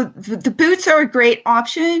 the boots are a great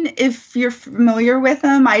option if you're familiar with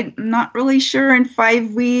them. I'm not really sure in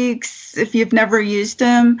 5 weeks, if you've never used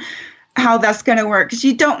them, how that's going to work, because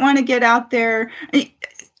you don't want to get out there.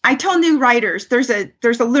 I tell new riders there's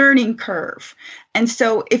a learning curve. And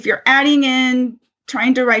so if you're adding in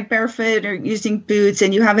trying to ride barefoot or using boots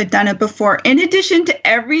and you haven't done it before, in addition to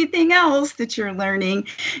everything else that you're learning,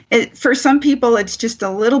 for some people, it's just a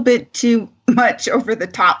little bit too much over the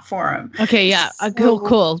top for them. Okay. Yeah.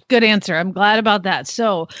 Cool. Good answer. I'm glad about that.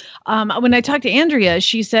 So when I talked to Andrea,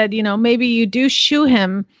 she said, maybe you do shoe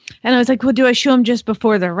him. And I was like, well, do I shoe him just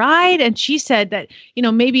before the ride? And she said that,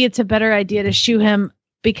 maybe it's a better idea to shoe him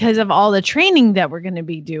because of all the training that we're going to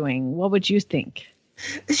be doing. What would you think?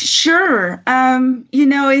 Sure. And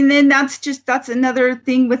then that's another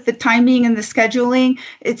thing with the timing and the scheduling.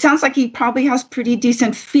 It sounds like he probably has pretty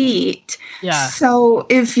decent feet. Yeah. So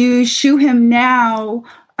if you shoe him now,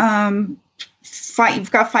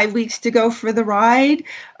 you've got 5 weeks to go for the ride.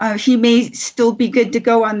 He may still be good to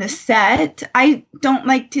go on the set. I don't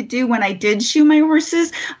like to do, when I did shoe my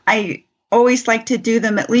horses, I always like to do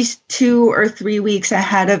them at least 2 or 3 weeks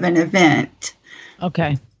ahead of an event.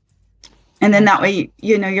 Okay. And then that way,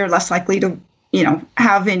 you're less likely to,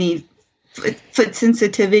 have any foot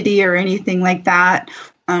sensitivity or anything like that.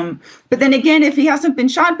 But then again, if he hasn't been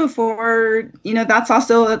shod before, that's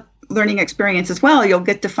also a learning experience as well. You'll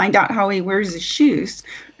get to find out how he wears his shoes.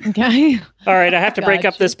 Okay. All right. I have to break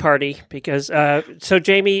up this party because, so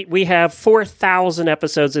Jamie, we have 4,000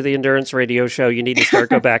 episodes of the Endurance Radio Show you need to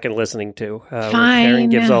go back and listening to. Where Karen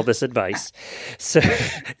gives all this advice. So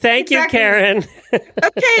thank you, Karen.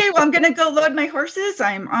 Okay. Well, I'm going to go load my horses.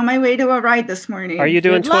 I'm on my way to a ride this morning. Are you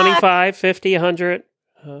doing 25, 50, 100?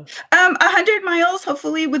 100 miles,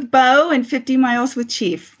 hopefully with Bo, and 50 miles with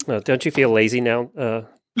Chief. Oh, don't you feel lazy now? God,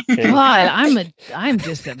 I'm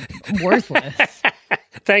just worthless.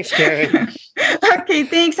 Thanks, Karen. Okay,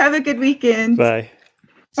 thanks. Have a good weekend. Bye.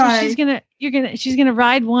 So she's gonna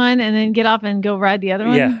ride one and then get off and go ride the other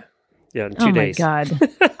one. Yeah, in 2 days. Oh my God.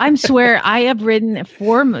 I swear I have ridden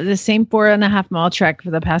the same 4.5 mile trek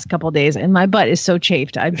for the past couple of days, and my butt is so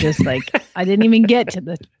chafed. I'm just like, I didn't even get to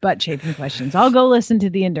the butt chafing questions. I'll go listen to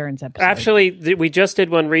the endurance episode. Actually, we just did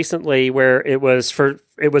one recently where it was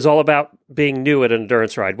all about being new at an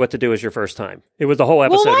endurance ride, what to do as your first time. It was the whole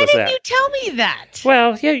episode. Well, why was didn't that. you tell me that?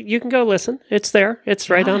 Well, yeah, you can go listen. It's there. It's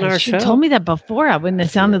right on our show. You told me that before. I wouldn't have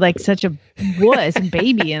sounded like such a wuss and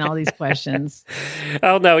baby in all these questions.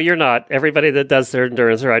 Oh, no, you're not. Everybody that does their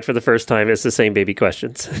endurance ride for the first time is the same baby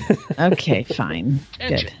questions. Okay, fine.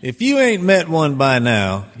 Good. If you ain't met one by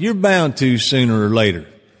now, you're bound to sooner or later.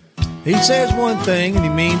 He says one thing and he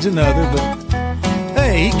means another, but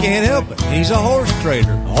hey, he can't help it. He's a horse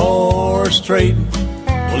trader. Horse trading.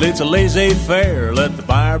 Well, it's a laissez-faire. Let the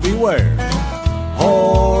buyer beware.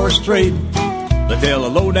 Horse trading. They tell a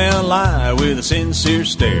low-down lie with a sincere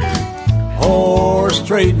stare. Horse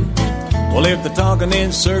trading. Well, if they're talking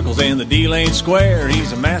in circles and the deal ain't square,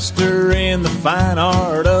 he's a master in the fine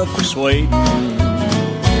art of persuading.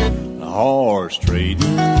 Horse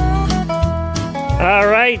trading. All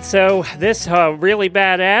right, so this really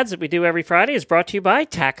bad ads that we do every Friday is brought to you by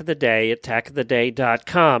Tack of the Day at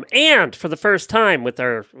tackoftheday.com. And for the first time, with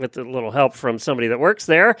a little help from somebody that works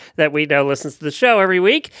there that we know listens to the show every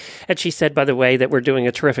week, and she said, by the way, that we're doing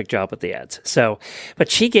a terrific job with the ads.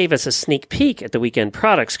 But she gave us a sneak peek at the weekend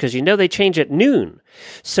products because they change at noon.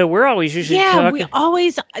 So we're always usually talking.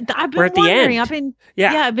 I've been wondering.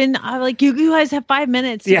 I've been like, you guys have 5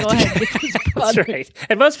 minutes to go ahead with this product. That's right.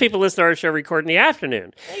 And most people listen to our show record in the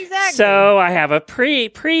afternoon. Exactly. So I have a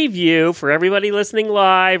preview for everybody listening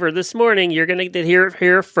live or this morning. You're going to hear it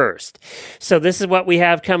here first. So this is what we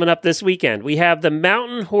have coming up this weekend. We have the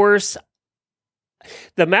Mountain Horse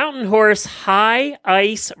High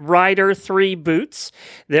Ice Rider 3 boots.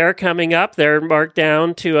 They're coming up. They're marked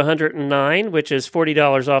down to $109, which is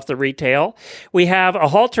 $40 off the retail. We have a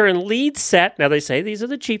halter and lead set. Now, they say these are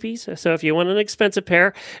the cheapies, so if you want an expensive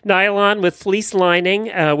pair, nylon with fleece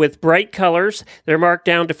lining with bright colors, they're marked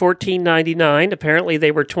down to $14.99. Apparently,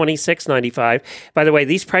 they were $26.95. By the way,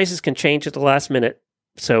 these prices can change at the last minute.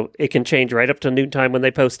 So it can change right up to noontime when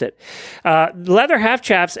they post it. Leather half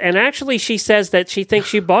chaps, and actually she says that she thinks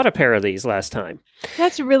she bought a pair of these last time.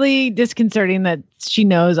 That's really disconcerting that she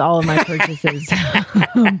knows all of my purchases.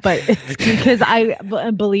 But it's because I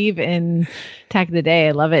believe in Tack of the Day.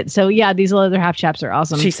 I love it. So yeah, these leather half chaps are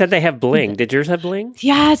awesome. She said they have bling. Did yours have bling?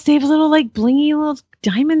 Yes, they have little blingy little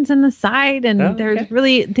diamonds in the side, and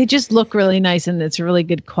they just look really nice, and it's really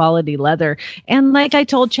good quality leather. And like I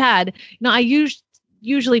told Chad, I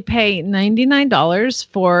usually pay $99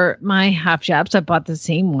 for my half chaps. I bought the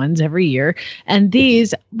same ones every year. And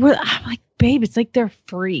these were, I'm like, babe, it's like they're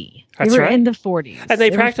free. That's right. In the 40s. And they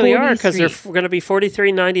practically are, because they're going to be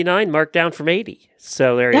 $43.99 marked down from $80.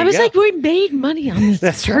 So there you go. That was like, we made money on this.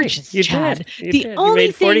 That's purchase, right. You Chad. did. The only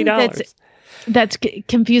made $40. thing that's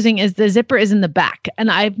confusing is the zipper is in the back,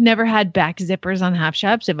 and I've never had back zippers on half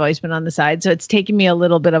chaps. I've always been on the side, so it's taken me a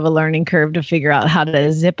little bit of a learning curve to figure out how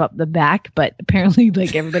to zip up the back, but apparently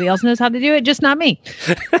everybody else knows how to do it, just not me.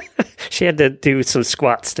 She had to do some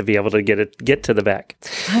squats to be able to get to the back.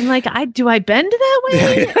 I'm like, do I bend that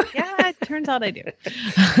way? Yeah, it turns out I do.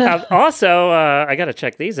 Also, I got to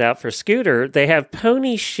check these out for Scooter. They have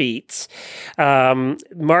pony sheets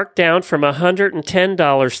marked down from $110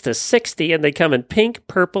 to $60, and they come in pink,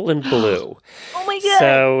 purple, and blue. Oh my God.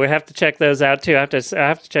 So we have to check those out too. I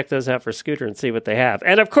have to check those out for Scooter and see what they have.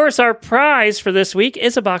 And of course, our prize for this week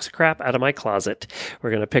is a box of crap out of my closet. We're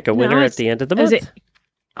going to pick a winner at the end of the month.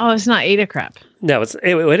 It's not Ada crap. No,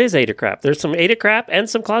 it is Ada crap. There's some Ada crap and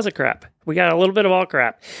some closet crap. We got a little bit of all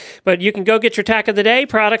crap. But you can go get your Tack of the Day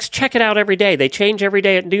products. Check it out every day. They change every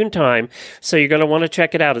day at noontime, so you're going to want to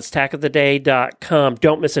check it out. It's tackoftheday.com.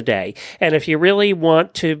 Don't miss a day. And if you really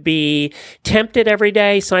want to be tempted every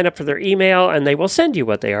day, sign up for their email, and they will send you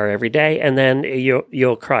what they are every day, and then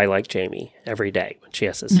you'll cry like Jamie every day when she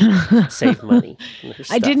has to save money.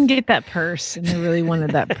 I didn't get that purse, and I really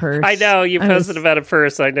wanted that purse. I know. You posted about a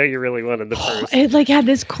purse. I know you really wanted the purse. It had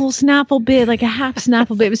this cool snaffle bit, like a half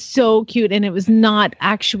snaffle bit. It was so cute, and it was not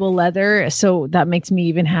actual leather, so that makes me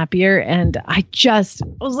even happier. And I was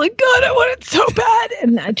like, God, I want it so bad,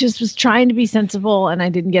 and I just was trying to be sensible, and I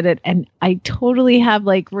didn't get it, and I totally have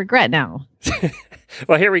regret now.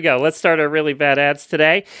 Well, here we go. Let's start our really bad ads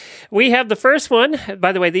today. We have the first one.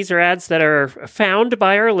 By the way, these are ads that are found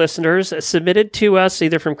by our listeners, submitted to us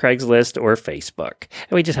either from Craigslist or Facebook.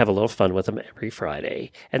 And we just have a little fun with them every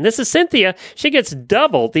Friday. And this is Cynthia. She gets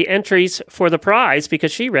double the entries for the prize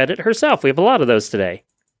because she read it herself. We have a lot of those today.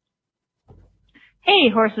 Hey,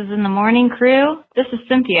 Horses in the Morning crew. This is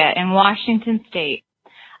Cynthia in Washington State.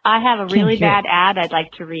 I have a really bad ad I'd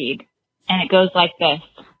like to read, and it goes like this.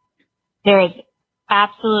 There is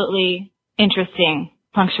absolutely interesting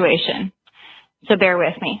punctuation, so bear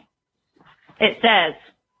with me. It says,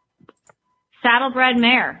 saddlebred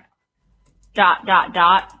mare, ...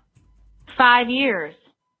 5 years, ...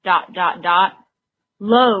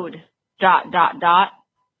 load, ...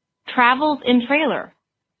 travels in trailer, ...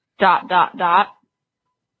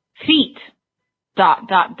 feet, ...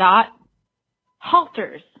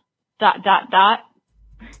 halters, ...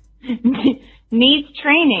 needs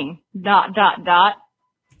training, ...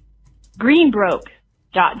 Greenbroke, ...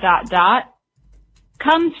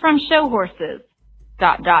 comes from show horses, ...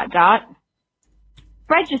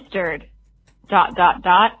 registered, ...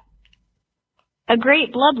 a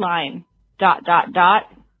great bloodline, ...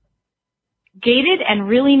 gated and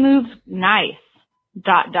really moves nice, ...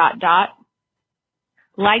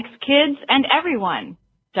 likes kids and everyone, ...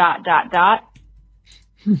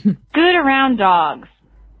 good around dogs, ...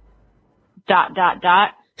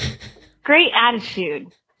 great attitude, ...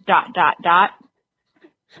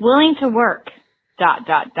 willing to work, ...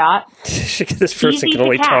 This person easy can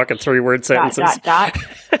only to catch, talk in 3-word sentences. ...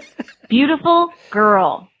 beautiful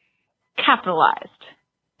girl, capitalized,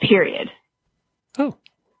 period. Oh,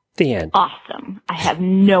 the end. Awesome. I have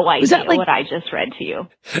no idea what I just read to you.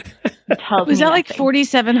 Was that like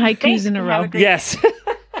 47 haikus in a row? Yes.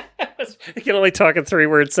 I can only talk in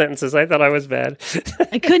 3-word sentences. I thought I was bad.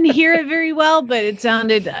 I couldn't hear it very well, but it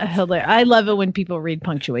sounded hilarious. I love it when people read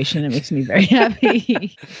punctuation. It makes me very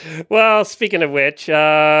happy. Well, speaking of which, you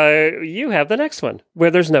have the next one where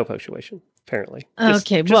there's no punctuation, apparently. Just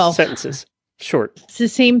sentences. Short. It's the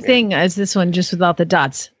same thing as this one, just without the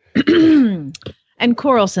dots. And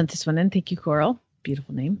Coral sent this one in. Thank you, Coral.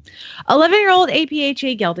 Beautiful name. 11-year-old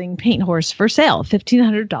APHA gelding paint horse for sale,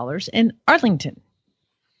 $1,500 in Arlington.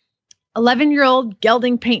 11-year-old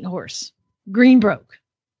gelding paint horse, Greenbroke,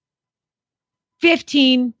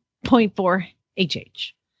 15.4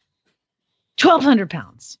 HH, 1,200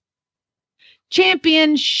 pounds.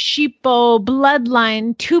 Champion Sheepo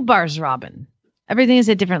Bloodline 2 bars Robin. Everything is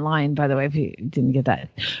a different line, by the way, if you didn't get that.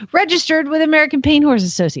 Registered with American Paint Horse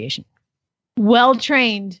Association. Well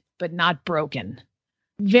trained, but not broken.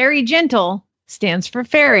 Very gentle stands for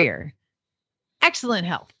farrier. Excellent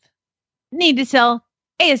health. Need to sell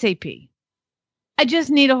ASAP. I just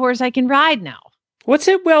need a horse I can ride now. What's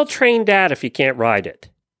it well trained at if you can't ride it?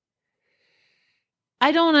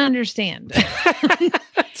 I don't understand.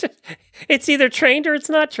 It's either trained or it's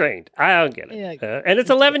not trained. I don't get it. Yeah. And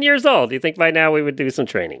it's 11 years old. Do you think by now we would do some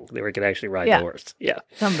training that we could actually ride the horse? Yeah.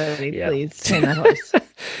 Somebody, please train that horse.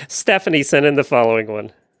 Stephanie sent in the following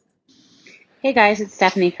one. Hey guys, it's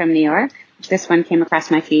Stephanie from New York. This one came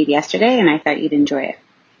across my feed yesterday and I thought you'd enjoy it.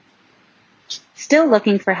 Still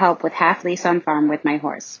looking for help with half lease on farm with my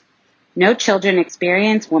horse. No children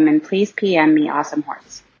experience, woman, please PM me awesome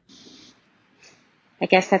horse. I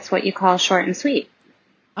guess that's what you call short and sweet.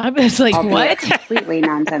 I was like, what? Completely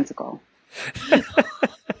nonsensical.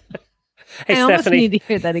 Hey, I almost need to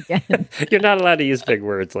hear that again. You're not allowed to use big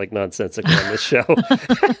words like nonsensical on this show.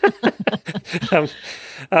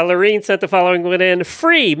 Lorene sent the following one in.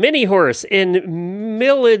 Free mini horse in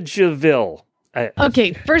Milledgeville.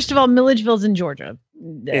 Okay, first of all, Milledgeville's in Georgia.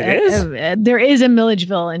 It is? There is a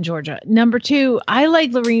Milledgeville in Georgia. Number 2, I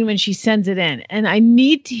like Lorene when she sends it in, and I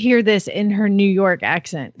need to hear this in her New York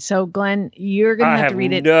accent. So, Glenn, you're going to have to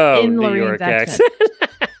read it in Lorene's accent.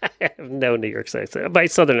 I have no New York accent. My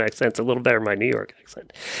Southern accent's a little better than my New York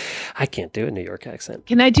accent. I can't do a New York accent.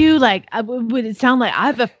 Can I do would it sound like I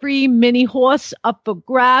have a free mini horse up for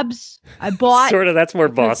grabs I bought? Sort of, that's more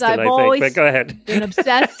Boston, I think, but go ahead. Been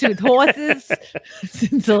obsessed with horses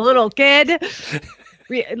since a little kid.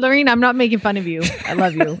 Lorene, I'm not making fun of you. I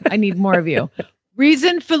love you. I need more of you.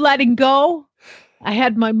 Reason for letting go? I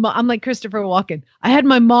had my mom, I'm like Christopher Walken. I had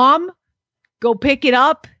my mom go pick it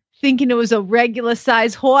up thinking it was a regular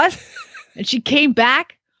size horse. And she came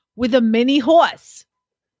back with a mini horse.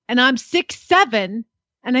 And I'm 6'7"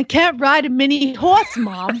 and I can't ride a mini horse,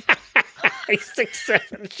 Mom. He's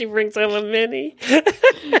 6'7". She brings home a mini.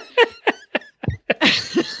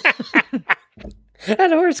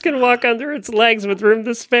 That horse can walk under its legs with room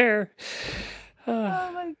to spare. Oh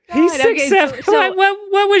my God. He's 6'7". So,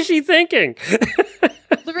 what was she thinking?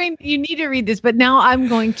 Lorene, you need to read this, but now I'm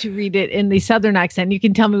going to read it in the Southern accent. You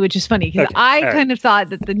can tell me which is funny, because I kind of thought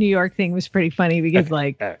that the New York thing was pretty funny because,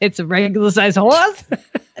 it's a regular size horse,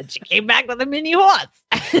 and she came back with a mini horse.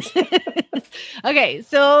 Okay,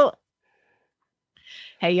 so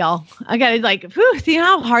hey, y'all, I gotta see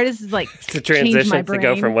how hard this is to transition to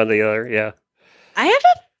go from one to the other. Yeah, I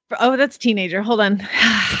have that's teenager. Hold on.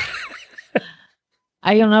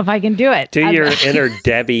 I don't know if I can do it. Do your inner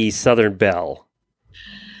Debbie Southern Belle.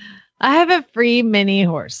 I have a free mini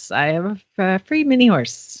horse. I have a free mini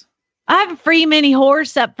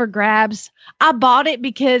horse up for grabs. I bought it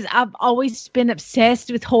because I've always been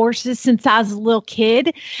obsessed with horses since I was a little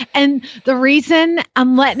kid. And the reason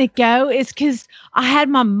I'm letting it go is because I had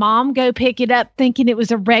my mom go pick it up thinking it was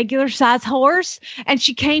a regular size horse. And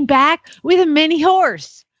she came back with a mini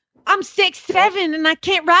horse. I'm 6'7" and I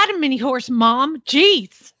can't ride a mini horse, Mom.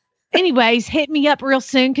 Jeez. Anyways, hit me up real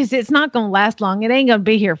soon because it's not going to last long. It ain't going to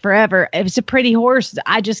be here forever. If it's a pretty horse,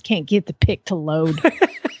 I just can't get the pick to load.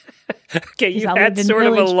 Okay, you had sort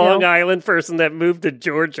of a Long Island person that moved to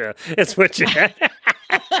Georgia. It's what you had.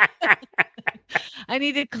 I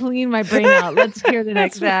need to clean my brain out. Let's hear the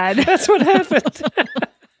next ad. That's what happened.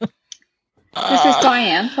 This is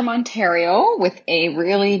Diane from Ontario with a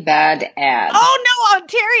really bad ad. Oh, no,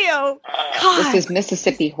 Ontario. God. This is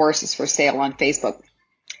Mississippi Horses for Sale on Facebook.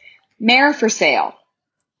 Mare for sale.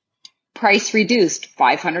 Price reduced,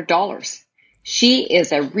 $500. She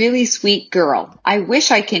is a really sweet girl. I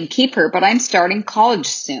wish I can keep her, but I'm starting college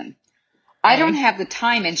soon. I don't have the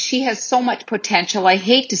time, and she has so much potential. I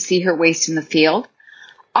hate to see her waste in the field.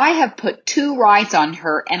 I have put 2 rides on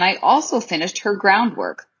her, and I also finished her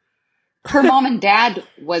groundwork. Her mom and dad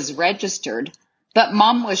was registered, but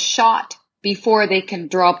Mom was shot before they can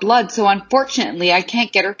draw blood, so unfortunately I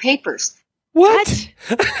can't get her papers. What?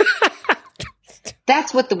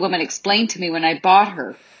 That's what the woman explained to me when I bought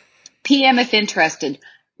her. PM if interested.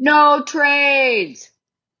 No trades.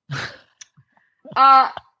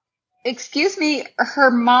 Excuse me,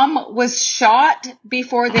 her mom was shot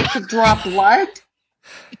before they could draw blood?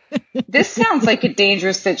 This sounds like a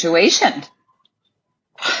dangerous situation.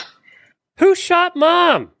 Who shot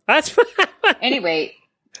Mom? That's Anyway,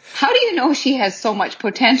 how do you know she has so much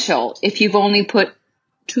potential if you've only put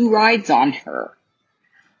 2 rides on her?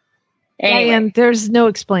 Anyway, Diane, there's no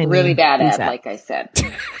explaining. Really bad ad, like I said.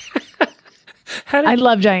 I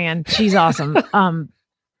love Diane. She's awesome.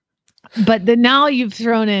 But now you've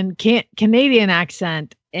thrown in Canadian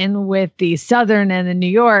accent and with the Southern and the New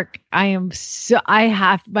York, my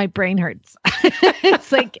brain hurts.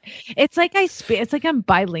 it's like I'm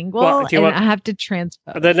bilingual and I have to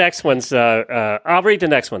transpose. The next one's, I'll read the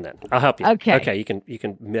next one then. I'll help you. Okay. You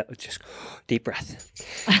can just deep breath.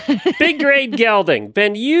 Big grade gelding,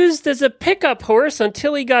 been used as a pickup horse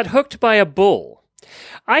until he got hooked by a bull.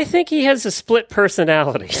 I think he has a split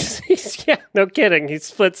personality. Yeah, no kidding. He's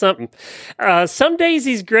split something. Some days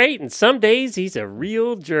he's great, and some days he's a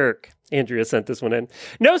real jerk. Andrea sent this one in.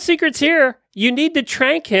 No secrets here. You need to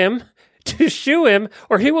trank him to shoe him,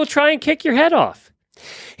 or he will try and kick your head off.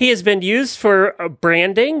 He has been used for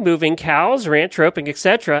branding, moving cows, ranch roping,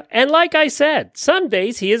 etc. And like I said, some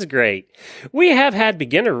days he is great. We have had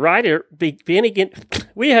beginning riders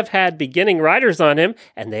on him,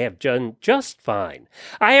 and they have done just fine.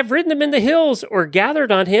 I have ridden him in the hills or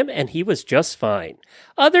gathered on him, and he was just fine.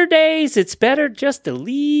 Other days, it's better just to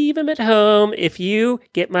leave him at home, if you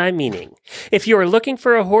get my meaning. If you are looking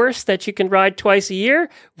for a horse that you can ride twice a year,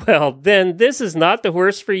 well, then this is not the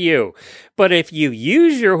horse for you. But if you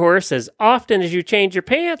use your horse as often as you change your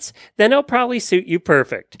pants, then he'll probably suit you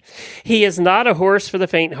perfect. He is not a horse for the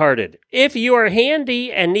faint-hearted. If you are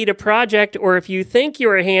handy and need a project, or if you think you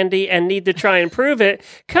are handy and need to try and prove it,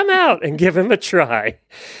 come out and give him a try.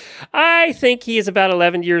 I think he is about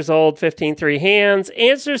 11 years old, 15-3 hands,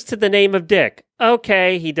 answers to the name of Dick.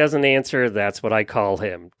 Okay, he doesn't answer. That's what I call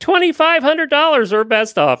him. $2,500 or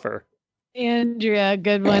best offer. Andrea,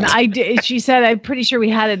 good one. She said, I'm pretty sure we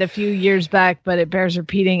had it a few years back, but it bears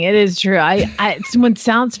repeating. It is true. Someone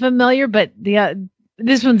sounds familiar, but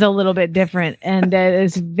this one's a little bit different, and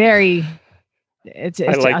it's very. It's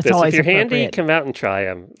I like this. If you're handy, appropriate. come out and try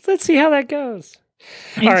him. Let's see how that goes.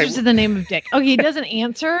 Answers to the name of Dick. Okay, he doesn't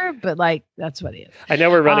answer, but that's what he is. I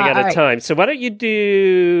know we're running out of time, so why don't you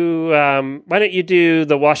do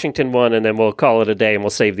the Washington one, and then we'll call it a day, and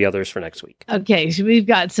we'll save the others for next week. Okay, so we've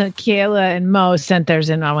got some Kayla and Mo sent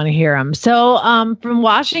theirs in. I want to hear them. So, from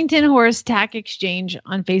Washington Horse Tack Exchange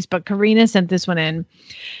on Facebook, Karina sent this one in.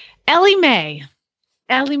 Ellie Mae.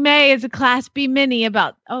 Ellie Mae is a Class B Mini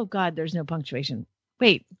about. Oh God, there's no punctuation.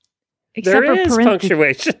 Wait. Except there is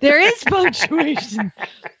punctuation. There is punctuation.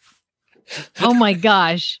 Oh my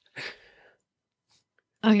gosh.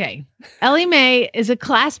 Okay. Ellie Mae is a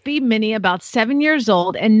Class B Mini about 7 years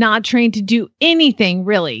old and not trained to do anything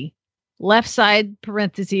really. left side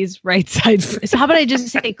parentheses, right side. So how about I just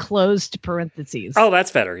say closed parentheses? Oh,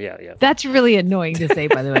 that's better. Yeah, yeah. That's really annoying to say,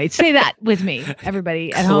 by the way. Say that with me,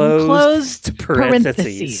 everybody at home. Closed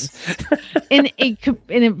parentheses.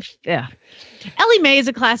 Ellie Mae is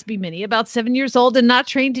a Class B mini, about 7 years old and not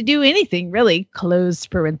trained to do anything, really.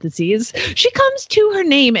 Closed parentheses. She comes to her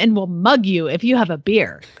name and will mug you if you have a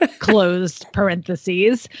beer. Closed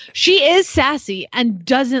parentheses. She is sassy and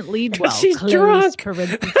doesn't lead well. She's Closed drunk.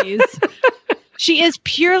 Parentheses. She is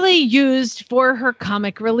purely used for her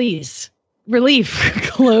comic relief.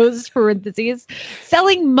 Closed parentheses.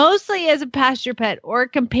 Selling mostly as a pasture pet or a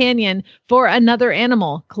companion for another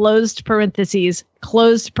animal. Closed parentheses.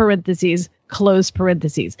 Closed parentheses. Closed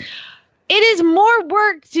parentheses. It is more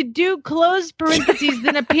work to do closed parentheses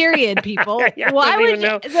than a period, people. Why would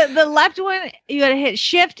you, the left one, you got to hit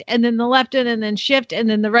shift and then the left one and then shift and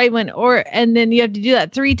then the right one, and then you have to do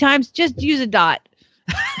that 3 times. Just use a dot.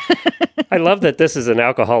 I love that this is an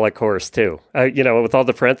alcoholic horse too. With all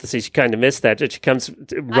the parentheses, you kind of miss that. She comes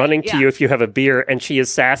running to you if you have a beer, and she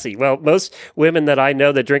is sassy. Well, most women that I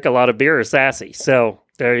know that drink a lot of beer are sassy. So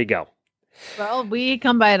there you go. Well, we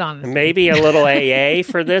come by it honestly. Maybe a little AA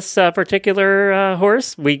for this particular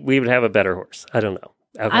horse. We would have a better horse. I don't know.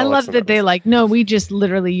 I love that they no, we just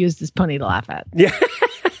literally use this pony to laugh at. Yeah.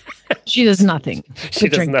 She does nothing. She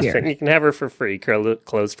does drink nothing. Beer. You can have her for free.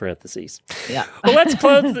 Close parentheses. Yeah. Well, let's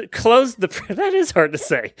close the. That is hard to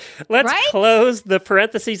say. Let's close the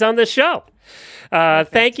parentheses on this show.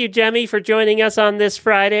 Thank you, Jemmy, for joining us on this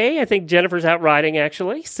Friday. I think Jennifer's out riding,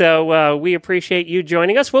 actually. So we appreciate you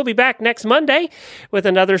joining us. We'll be back next Monday with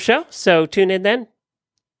another show. So tune in then.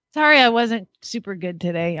 Sorry, I wasn't super good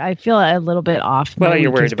today. I feel a little bit off. Well,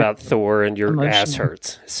 you're worried about Thor and your ass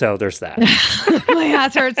hurts. So there's that. My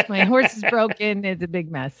ass hurts. My horse is broken. It's a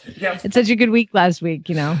big mess. Yep. It's such a good week last week,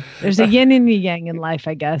 There's a yin and a yang in life,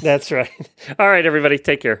 I guess. That's right. All right, everybody.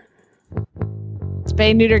 Take care.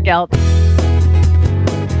 Spay, neuter, gelt.